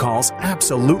ABC calls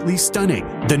absolutely stunning.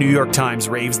 The New York Times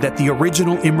raves that the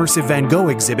original immersive Van Gogh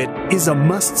exhibit is a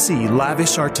must-see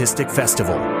lavish artistic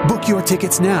festival. Book your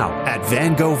tickets now at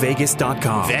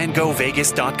VanGoVegas.com.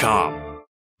 VanGoVegas.com.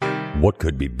 What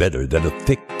could be better than a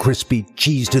thick, crispy,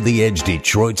 cheese-to-the-edge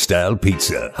Detroit-style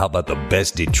pizza? How about the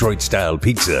best Detroit-style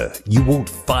pizza? You won't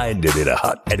find it in a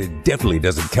hut, and it definitely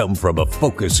doesn't come from a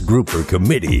focus group or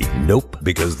committee. Nope,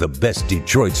 because the best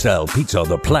Detroit-style pizza on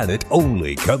the planet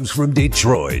only comes from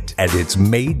Detroit, and it's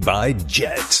made by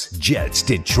Jets. Jets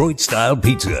Detroit-style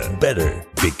pizza. Better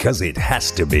because it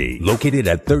has to be. Located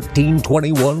at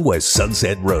 1321 West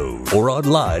Sunset Road, or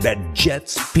online at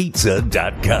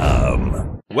jetspizza.com.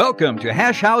 Welcome to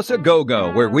Hash House A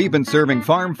Go-Go, where we've been serving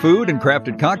farm food and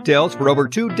crafted cocktails for over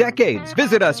 2 decades.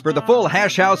 Visit us for the full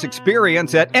Hash House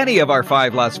experience at any of our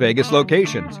 5 Las Vegas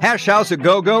locations. Hash House A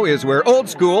Go-Go is where old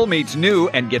school meets new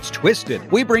and gets twisted.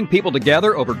 We bring people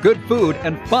together over good food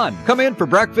and fun. Come in for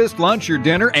breakfast, lunch, or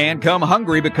dinner, and come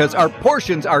hungry because our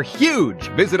portions are huge.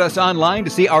 Visit us online to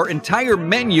see our entire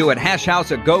menu at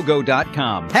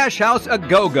hashhouseagogo.com. Hash House A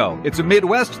Go-Go. It's a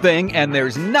Midwest thing, and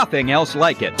there's nothing else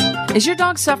like it. Is your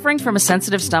dog suffering from a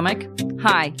sensitive stomach?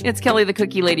 Hi, it's Kelly the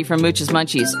Cookie Lady from Mooch's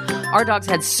Munchies. Our dogs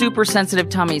had super sensitive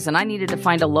tummies, and I needed to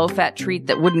find a low-fat treat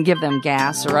that wouldn't give them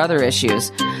gas or other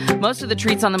issues. Most of the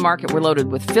treats on the market were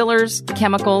loaded with fillers,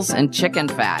 chemicals, and chicken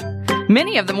fat.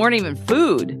 Many of them weren't even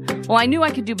food. Well, I knew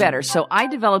I could do better, so I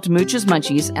developed Mooch's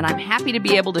Munchies, and I'm happy to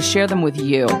be able to share them with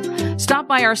you. Stop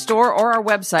by our store or our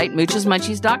website,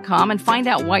 moochesmunchies.com, and find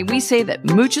out why we say that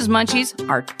Mooch's Munchies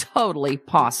are totally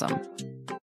pawsome.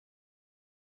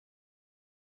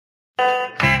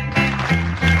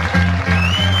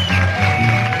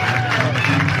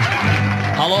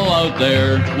 Hello out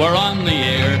there, we're on the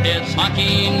air, it's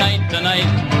hockey night tonight.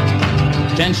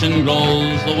 Tension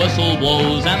grows, the whistle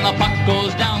blows, and the puck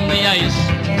goes down the ice.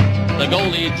 The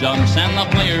goalie jumps and the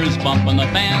players bump and the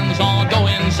fans all go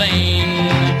insane.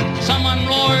 Someone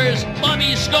roars,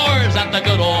 Bobby scores at the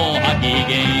good old hockey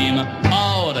game.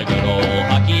 Oh, the good old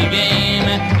hockey game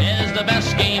is the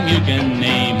best game you can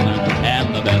name.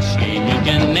 And the best game you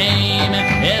can name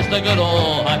is the good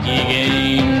old hockey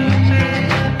game.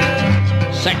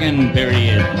 Second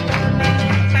period,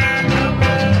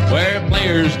 where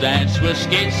players dash with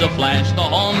skates aflash, the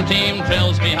home team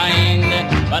trails behind,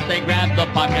 but they grab the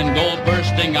puck and go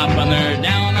bursting up, and they're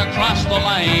down across the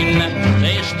line.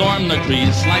 They storm the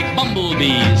trees like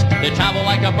bumblebees, they travel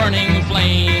like a burning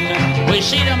flame. We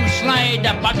see them slide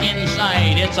the puck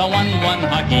inside, it's a 1-1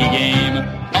 hockey game.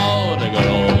 Oh, the good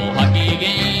old hockey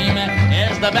game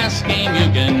is the best game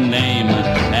you can name,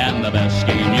 and the best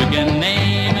game you can name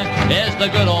is the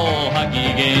good old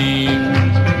hockey game.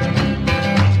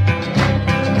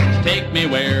 Take me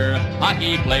where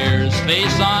hockey players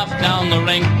face off down the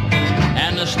rink,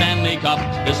 and the Stanley Cup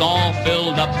is all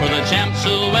filled up for the champs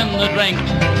who win the drink.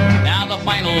 Now the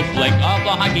final flick of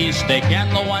the hockey stick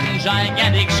and the one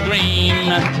gigantic scream.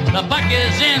 The puck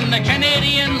is in, the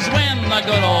Canadians win the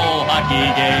good old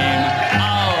hockey game.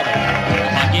 Oh, the good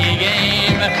old hockey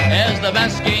game is the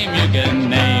best game you can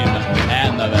name,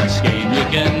 and the best game you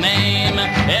can name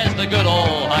is the good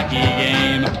old hockey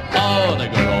game. Oh, the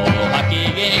good old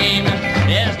hockey game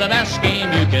is the best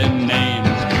game you can name,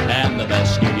 and the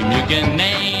best game you can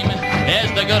name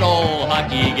is the good old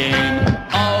hockey game.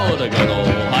 Oh, the good old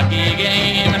hockey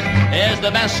game is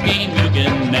the best game you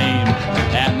can name,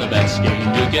 and the best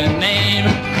game you can name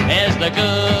is the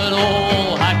good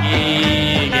old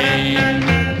hockey game.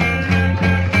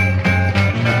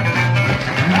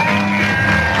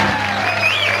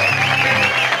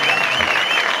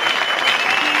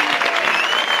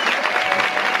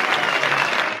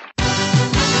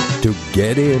 To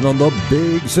get in on the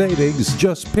big savings,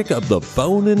 just pick up the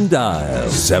phone and dial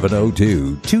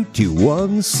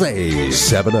 702-221-SAVE.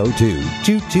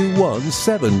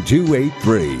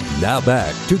 702-221-7283. Now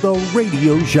back to the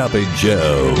Radio Shopping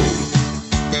Show.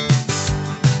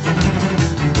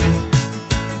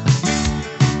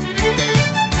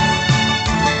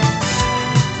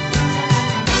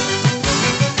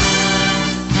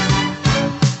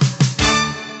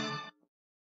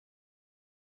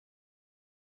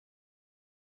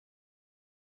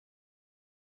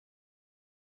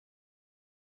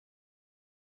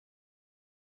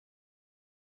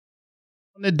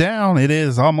 It down. It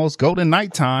is almost Golden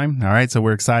Night time. All right, so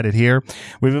we're excited here.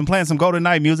 We've been playing some Golden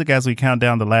Night music as we count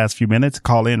down the last few minutes.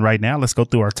 Call in right now. Let's go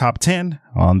through our top 10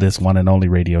 on this one and only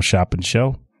Radio Shopping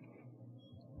Show.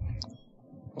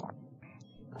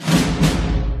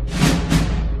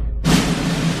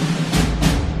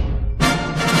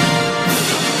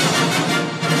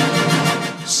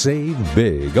 Save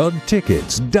big on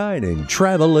tickets, dining,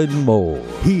 travel, and more.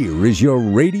 Here is your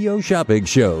Radio Shopping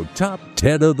Show Top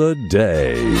 10 of the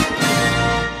day.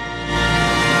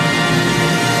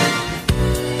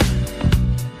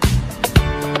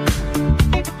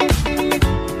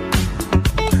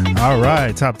 All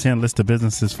right, top 10 list of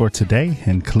businesses for today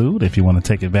include, if you want to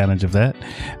take advantage of that,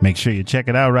 make sure you check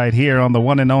it out right here on the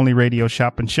one and only Radio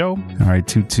Shopping Show. All right,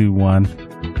 221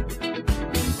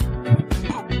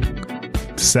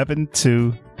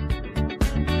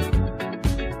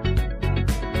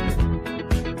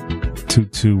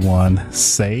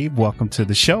 save. Welcome to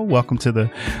the show. Welcome to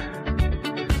the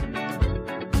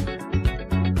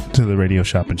Radio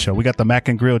Shopping Show. We got the Mac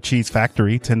and Grill Cheese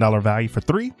Factory, $10 value for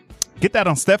 3. Get that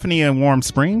on Stephanie and Warm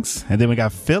Springs. And then we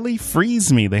got Philly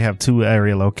Freeze Me. They have 2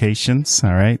 area locations.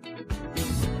 All right.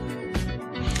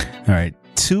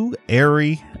 Two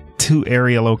area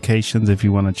locations if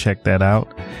you want to check that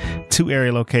out. 2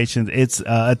 area locations. It's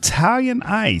Italian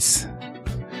Ice,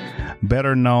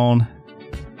 better known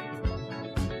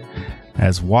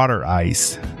as Water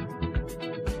Ice.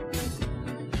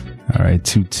 All right,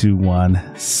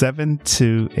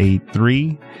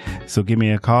 221-7283. So give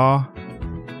me a call.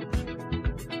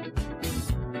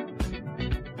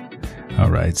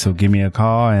 right. So give me a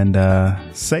call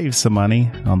and save some money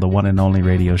on the one and only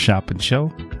Radio Shopping Show.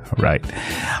 All right.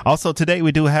 Also, today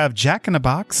we do have Jack in the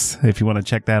Box. If you want to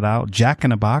check that out, Jack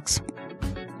in the Box.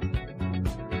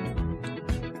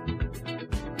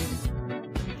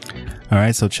 All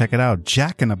right. So check it out.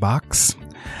 Jack in the Box.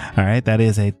 All right. That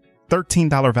is a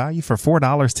 $13 value for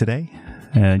 $4 today.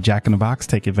 Jack in the Box,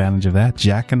 take advantage of that.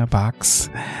 Jack in the Box.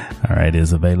 All right,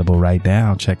 is available right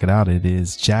now. Check it out. It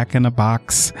is Jack in the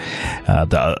Box.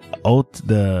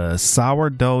 The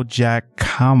sourdough Jack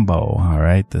combo. All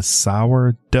right, the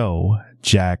sourdough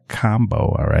Jack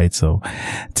combo. All right, so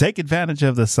take advantage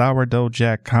of the sourdough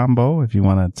Jack combo if you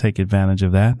want to take advantage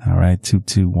of that. All right,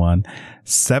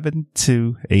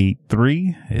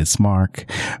 221-7283. It's Mark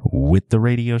with the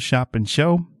Radio Shopping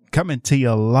Show, coming to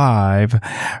you live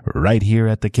right here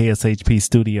at the KSHP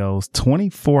Studios,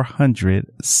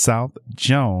 2400 South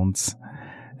Jones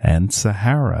and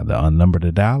Sahara. The number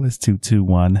to dial is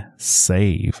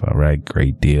 221-SAVE. All right,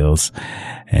 great deals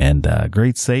and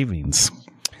great savings.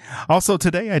 Also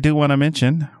today, I do want to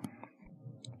mention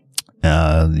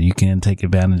you can take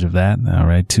advantage of that. All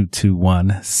right,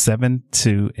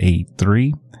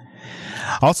 221-7283.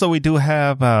 Also, we do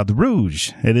have the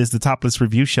Rouge. It is the Topless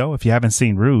Review Show. If you haven't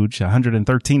seen Rouge,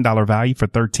 $113 value for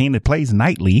 $13. It plays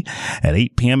nightly at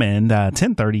 8 p.m. and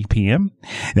 10:30 p.m.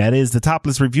 That is the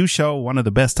Topless Review Show, one of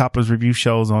the best Topless Review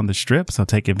shows on the Strip. So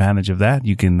take advantage of that.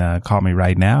 You can call me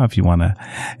right now if you want to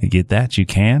get that. You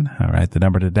can. All right. The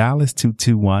number to dial is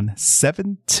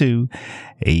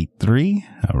 221-7283.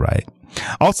 All right.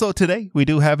 Also today, we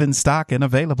do have in stock and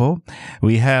available,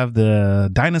 we have the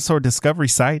Dinosaur Discovery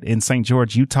Site in St.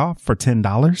 George, Utah for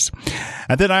 $10.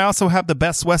 And then I also have the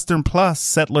Best Western Plus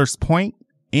Settlers Point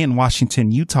in Washington,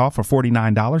 Utah for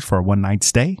 $49 for a one-night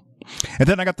stay. And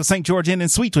then I got the St. George Inn and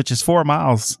Suites, which is 4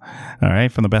 miles, all right,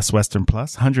 from the Best Western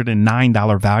Plus,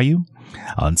 $109 value.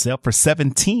 On sale for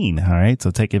 $17. All right.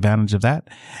 So take advantage of that.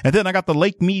 And then I got the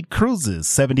Lake Mead Cruises,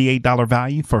 $78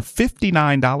 value for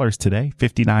 $59 today.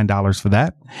 $59 for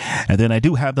that. And then I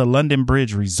do have the London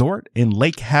Bridge Resort in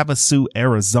Lake Havasu,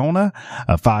 Arizona,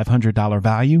 a $500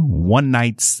 value,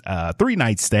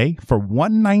 3-night stay for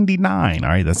 $199. All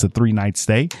right. That's a 3-night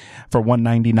stay for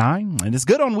 $199. And it's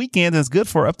good on weekends. It's good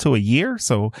for up to a year.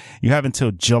 So you have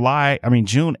until June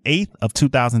 8th of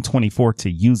 2024 to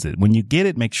use it. When you get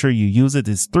it, make sure you use it.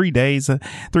 It's 3 days,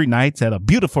 3 nights at a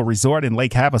beautiful resort in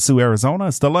Lake Havasu, Arizona.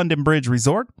 It's the London Bridge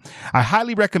Resort. I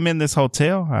highly recommend this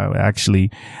hotel. I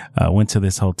actually went to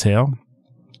this hotel.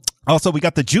 Also, we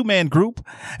got the Jew-Man Group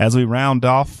as we round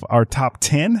off our top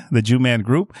 10, the Jew-Man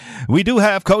Group. We do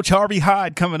have Coach Harvey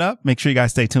Hyde coming up. Make sure you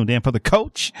guys stay tuned in for the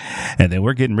coach. And then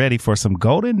we're getting ready for some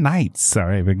Golden Knights. All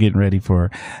right. We're getting ready for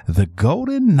the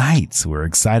Golden Knights. We're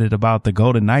excited about the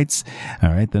Golden Knights. All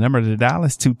right. The number to dial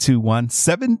is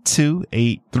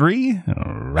 221-7283.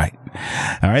 All right.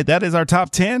 All right. That is our top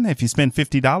 10. If you spend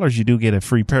 $50, you do get a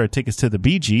free pair of tickets to the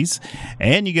Bee Gees,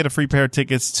 and you get a free pair of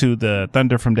tickets to the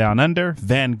Thunder from Down Under,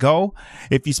 Van Gogh.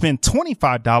 If you spend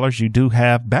 $25, you do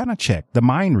have Banachek, the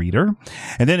mind reader.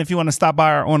 And then if you want to stop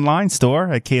by our online store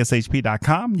at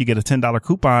kshp.com, you get a $10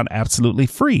 coupon absolutely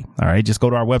free. All right. Just go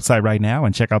to our website right now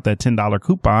and check out that $10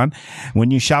 coupon.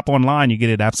 When you shop online, you get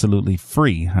it absolutely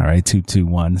free. All right.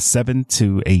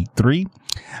 221-7283.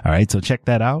 All right. So check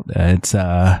that out. It's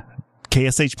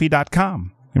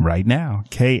kshp.com. Right now,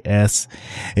 kshp.com.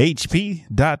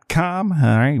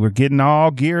 All right. We're getting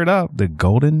all geared up. The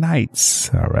Golden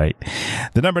Knights. All right.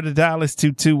 The number to dial is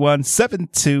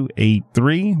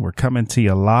 221-7283. We're coming to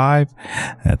you live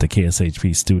at the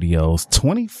KSHP Studios,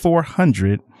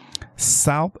 2400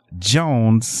 South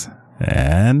Jones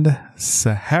and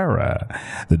Sahara.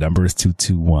 The number is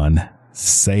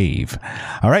 221-SAVE.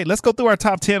 All right. Let's go through our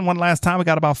top 10 one last time. We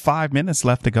got about 5 minutes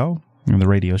left to go in the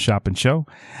Radio Shopping Show.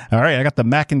 All right. I got the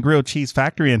Mac and Grill Cheese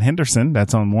Factory in Henderson.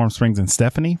 That's on Warm Springs and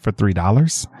Stephanie for $3.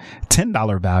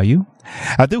 $10 value.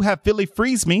 I do have Philly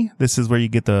Freeze Me. This is where you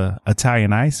get the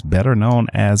Italian ice, better known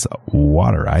as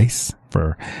water ice,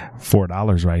 for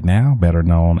 $4 right now. Better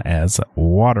known as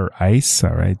water ice.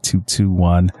 All right.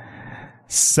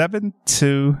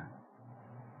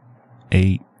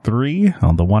 221-7283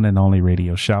 on the one and only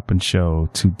Radio Shopping Show.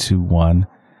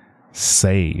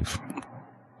 221-SAVE.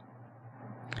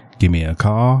 Give me a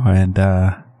call and,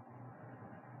 all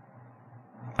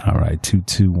right,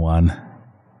 221. All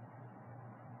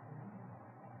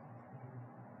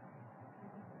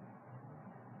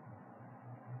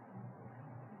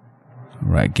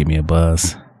right, give me a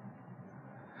buzz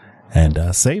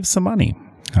and, save some money.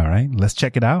 All right, let's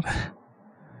check it out.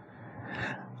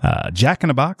 Jack in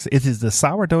the Box. It is the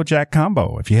sourdough jack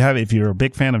combo. If you're a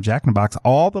big fan of Jack in the Box,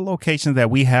 all the locations that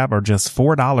we have are just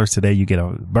 $4 today. You get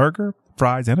a burger,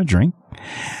 fries, and a drink.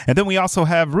 And then we also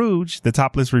have Rouge, the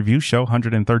topless review show,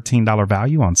 $113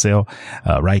 value on sale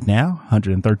right now.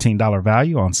 $113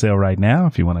 value on sale right now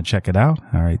if you want to check it out.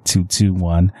 All right,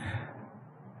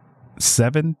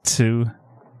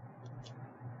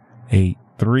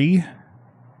 221-7283.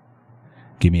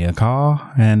 Give me a call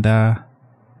and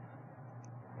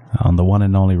on the one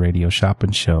and only radio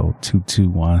shopping show,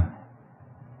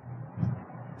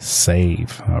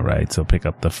 221-SAVE. All right, so pick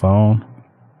up the phone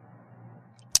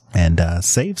and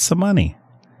save some money.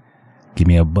 Give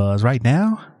me a buzz right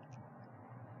now.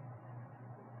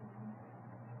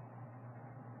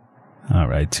 All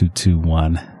right,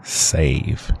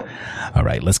 221-SAVE. All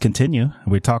right, let's continue.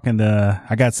 We're talking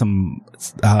I got some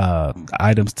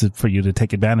items for you to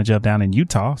take advantage of down in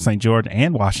Utah, St. George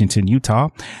and Washington, Utah.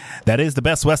 That is the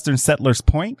Best Western Settlers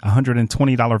Point,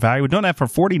 $120 value. We're doing that for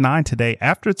 $49 today.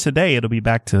 After today, it'll be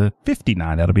back to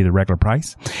 $59. That'll be the regular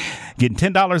price. Getting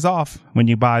 $10 off when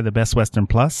you buy the Best Western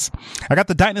Plus. I got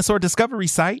the Dinosaur Discovery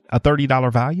Site, a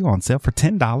 $30 value on sale for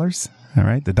 $10. All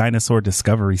right. The Dinosaur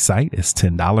Discovery Site is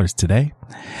 $10 today.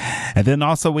 And then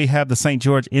also we have the St.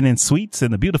 George Inn and Suites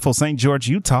in the beautiful St. George,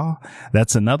 Utah.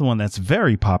 That's another one that's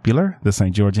very popular. The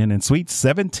St. George Inn and Suites,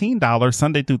 $17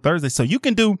 Sunday through Thursday. So you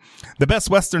can do the Best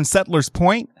Western Settlers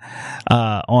Point,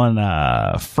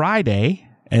 on, Friday,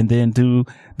 and then do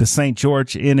the St.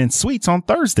 George Inn and Suites on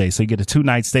Thursday. So you get a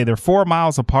 2-night stay. They're 4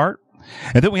 miles apart.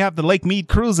 And then we have the Lake Mead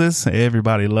Cruises.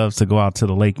 Everybody loves to go out to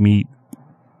the Lake Mead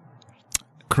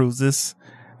Cruises.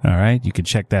 All right. You can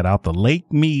check that out. The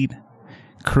Lake Mead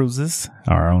Cruises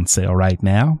are on sale right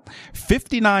now.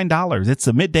 $59. It's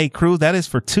a midday cruise. That is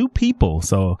for 2 people.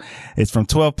 So it's from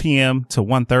 12 p.m. to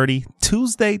 1:30,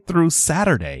 Tuesday through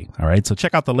Saturday. All right. So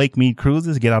check out the Lake Mead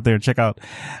Cruises. Get out there and check out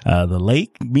the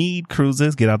Lake Mead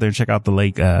Cruises. Get out there and check out the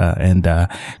lake and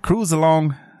cruise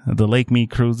along the Lake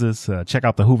Mead Cruises. Check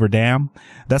out the Hoover Dam.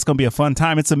 That's going to be a fun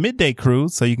time. It's a midday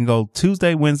cruise, so you can go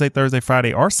Tuesday, Wednesday, Thursday,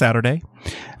 Friday, or Saturday.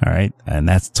 All right. And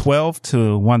that's 12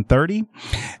 to 1:30.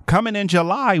 Coming in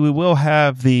July, we will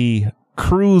have the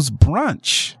cruise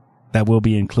brunch that will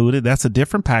be included. That's a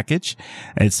different package.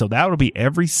 And so that will be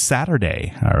every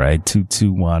Saturday. All right.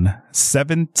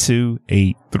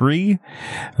 221-7283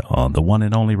 on the one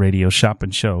and only radio shopping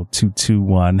show.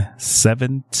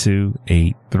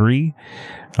 221-7283.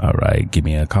 All right. Give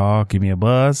me a call. Give me a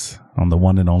buzz on the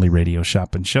one and only radio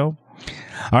shopping show.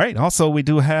 All right. Also, we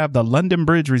do have the London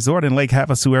Bridge Resort in Lake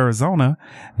Havasu, Arizona.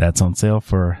 That's on sale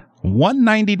for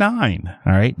 $199.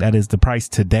 All right. That is the price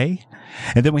today.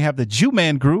 And then we have the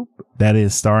Jew-Man Group that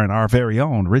is starring our very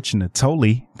own Rich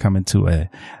Natoli coming to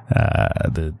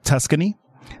the Tuscany.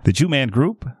 The Jew-Man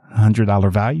Group,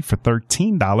 $100 value for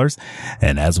 $13.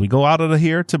 And as we go out of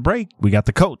here to break, we got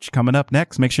the coach coming up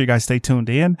next. Make sure you guys stay tuned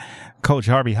in. Coach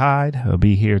Harvey Hyde will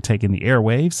be here taking the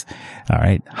airwaves. All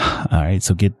right. All right.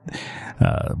 So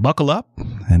buckle up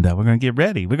and we're going to get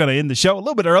ready. We're going to end the show a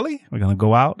little bit early. We're going to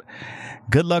go out.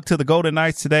 Good luck to the Golden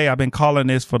Knights today. I've been calling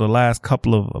this for the last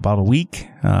about a week.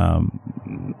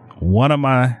 One of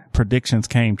my predictions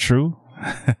came true.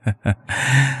 All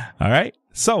right.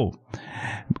 So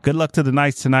good luck to the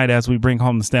Knights tonight as we bring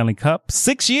home the Stanley Cup.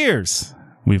 6 years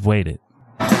we've waited.